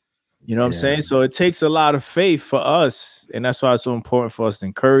 You know what I'm saying? So it takes a lot of faith for us, and that's why it's so important for us to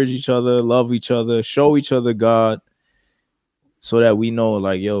encourage each other, love each other, show each other God, so that we know,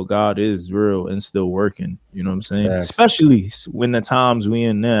 like, yo, God is real and still working. You know what I'm saying? Yes. Especially when the times we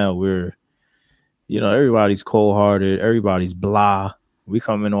in now, where, everybody's cold-hearted, everybody's blah. We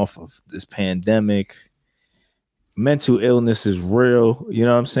coming off of this pandemic. Mental illness is real. You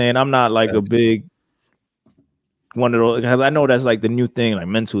know what I'm saying? I'm not like a big one of those, because I know that's like the new thing, like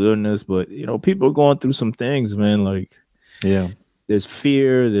mental illness, but people are going through some things, man. Like, there's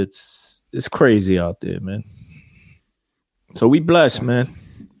fear. It's crazy out there, man. So we blessed, man.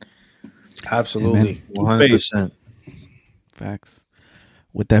 Absolutely. 100%. Facts.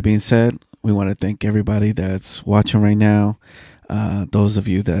 With that being said, we want to thank everybody that's watching right now. Those of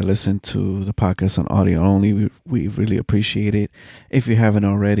you that listen to the podcast on audio only, we really appreciate it. If you haven't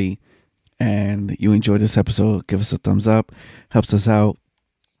already and you enjoyed this episode, give us a thumbs up. Helps us out.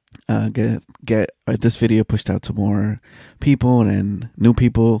 Get this video pushed out to more people and new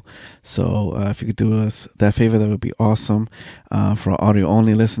people. So if you could do us that favor, that would be awesome. For our audio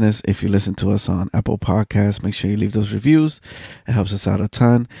only listeners, if you listen to us on Apple Podcasts, make sure you leave those reviews. It helps us out a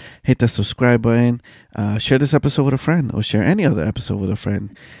ton. Hit that subscribe button. Share this episode with a friend, or share any other episode with a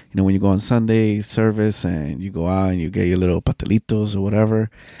friend. When you go on Sunday service and you go out and you get your little patelitos or whatever,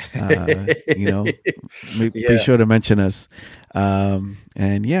 be sure to mention us.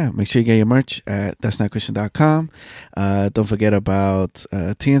 Make sure you get your merch at that'snotchristian.com. Don't forget about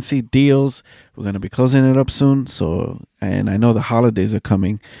TNC deals. We're going to be closing it up soon. And I know the holidays are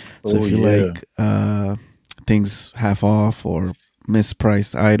coming. So if you like things half off or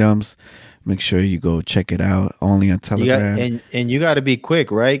mispriced items, make sure you go check it out. Only on Telegram. And you got to be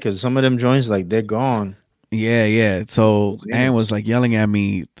quick, right? Because some of them joints, like, they're gone. Yeah. So Ann was like yelling at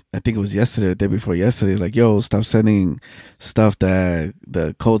me, I think it was yesterday, the day before yesterday, like, yo, stop sending stuff that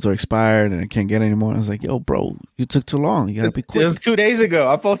the codes are expired and I can't get anymore. I was like, yo, bro, you took too long. You gotta be quick. It was 2 days ago.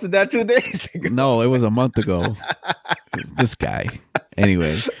 I posted that 2 days ago. No, it was a month ago. This guy.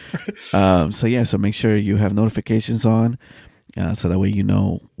 Anyway. So make sure you have notifications on, so that way you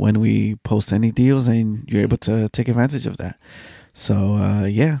know when we post any deals and you're able to take advantage of that. So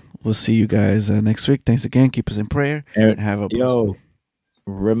we'll see you guys next week. Thanks again. Keep us in prayer and have a blessed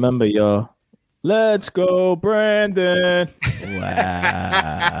remember, y'all. Let's go, Brandon.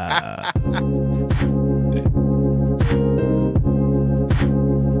 Wow.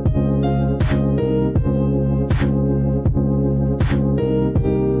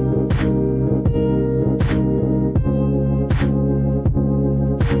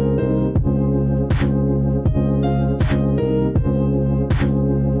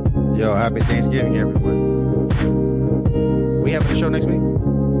 Yo, happy Thanksgiving, everyone. We having a show next week?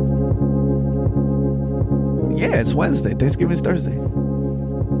 Yeah, it's Wednesday. Thanksgiving is Thursday.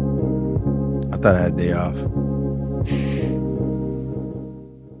 I thought I had a day off.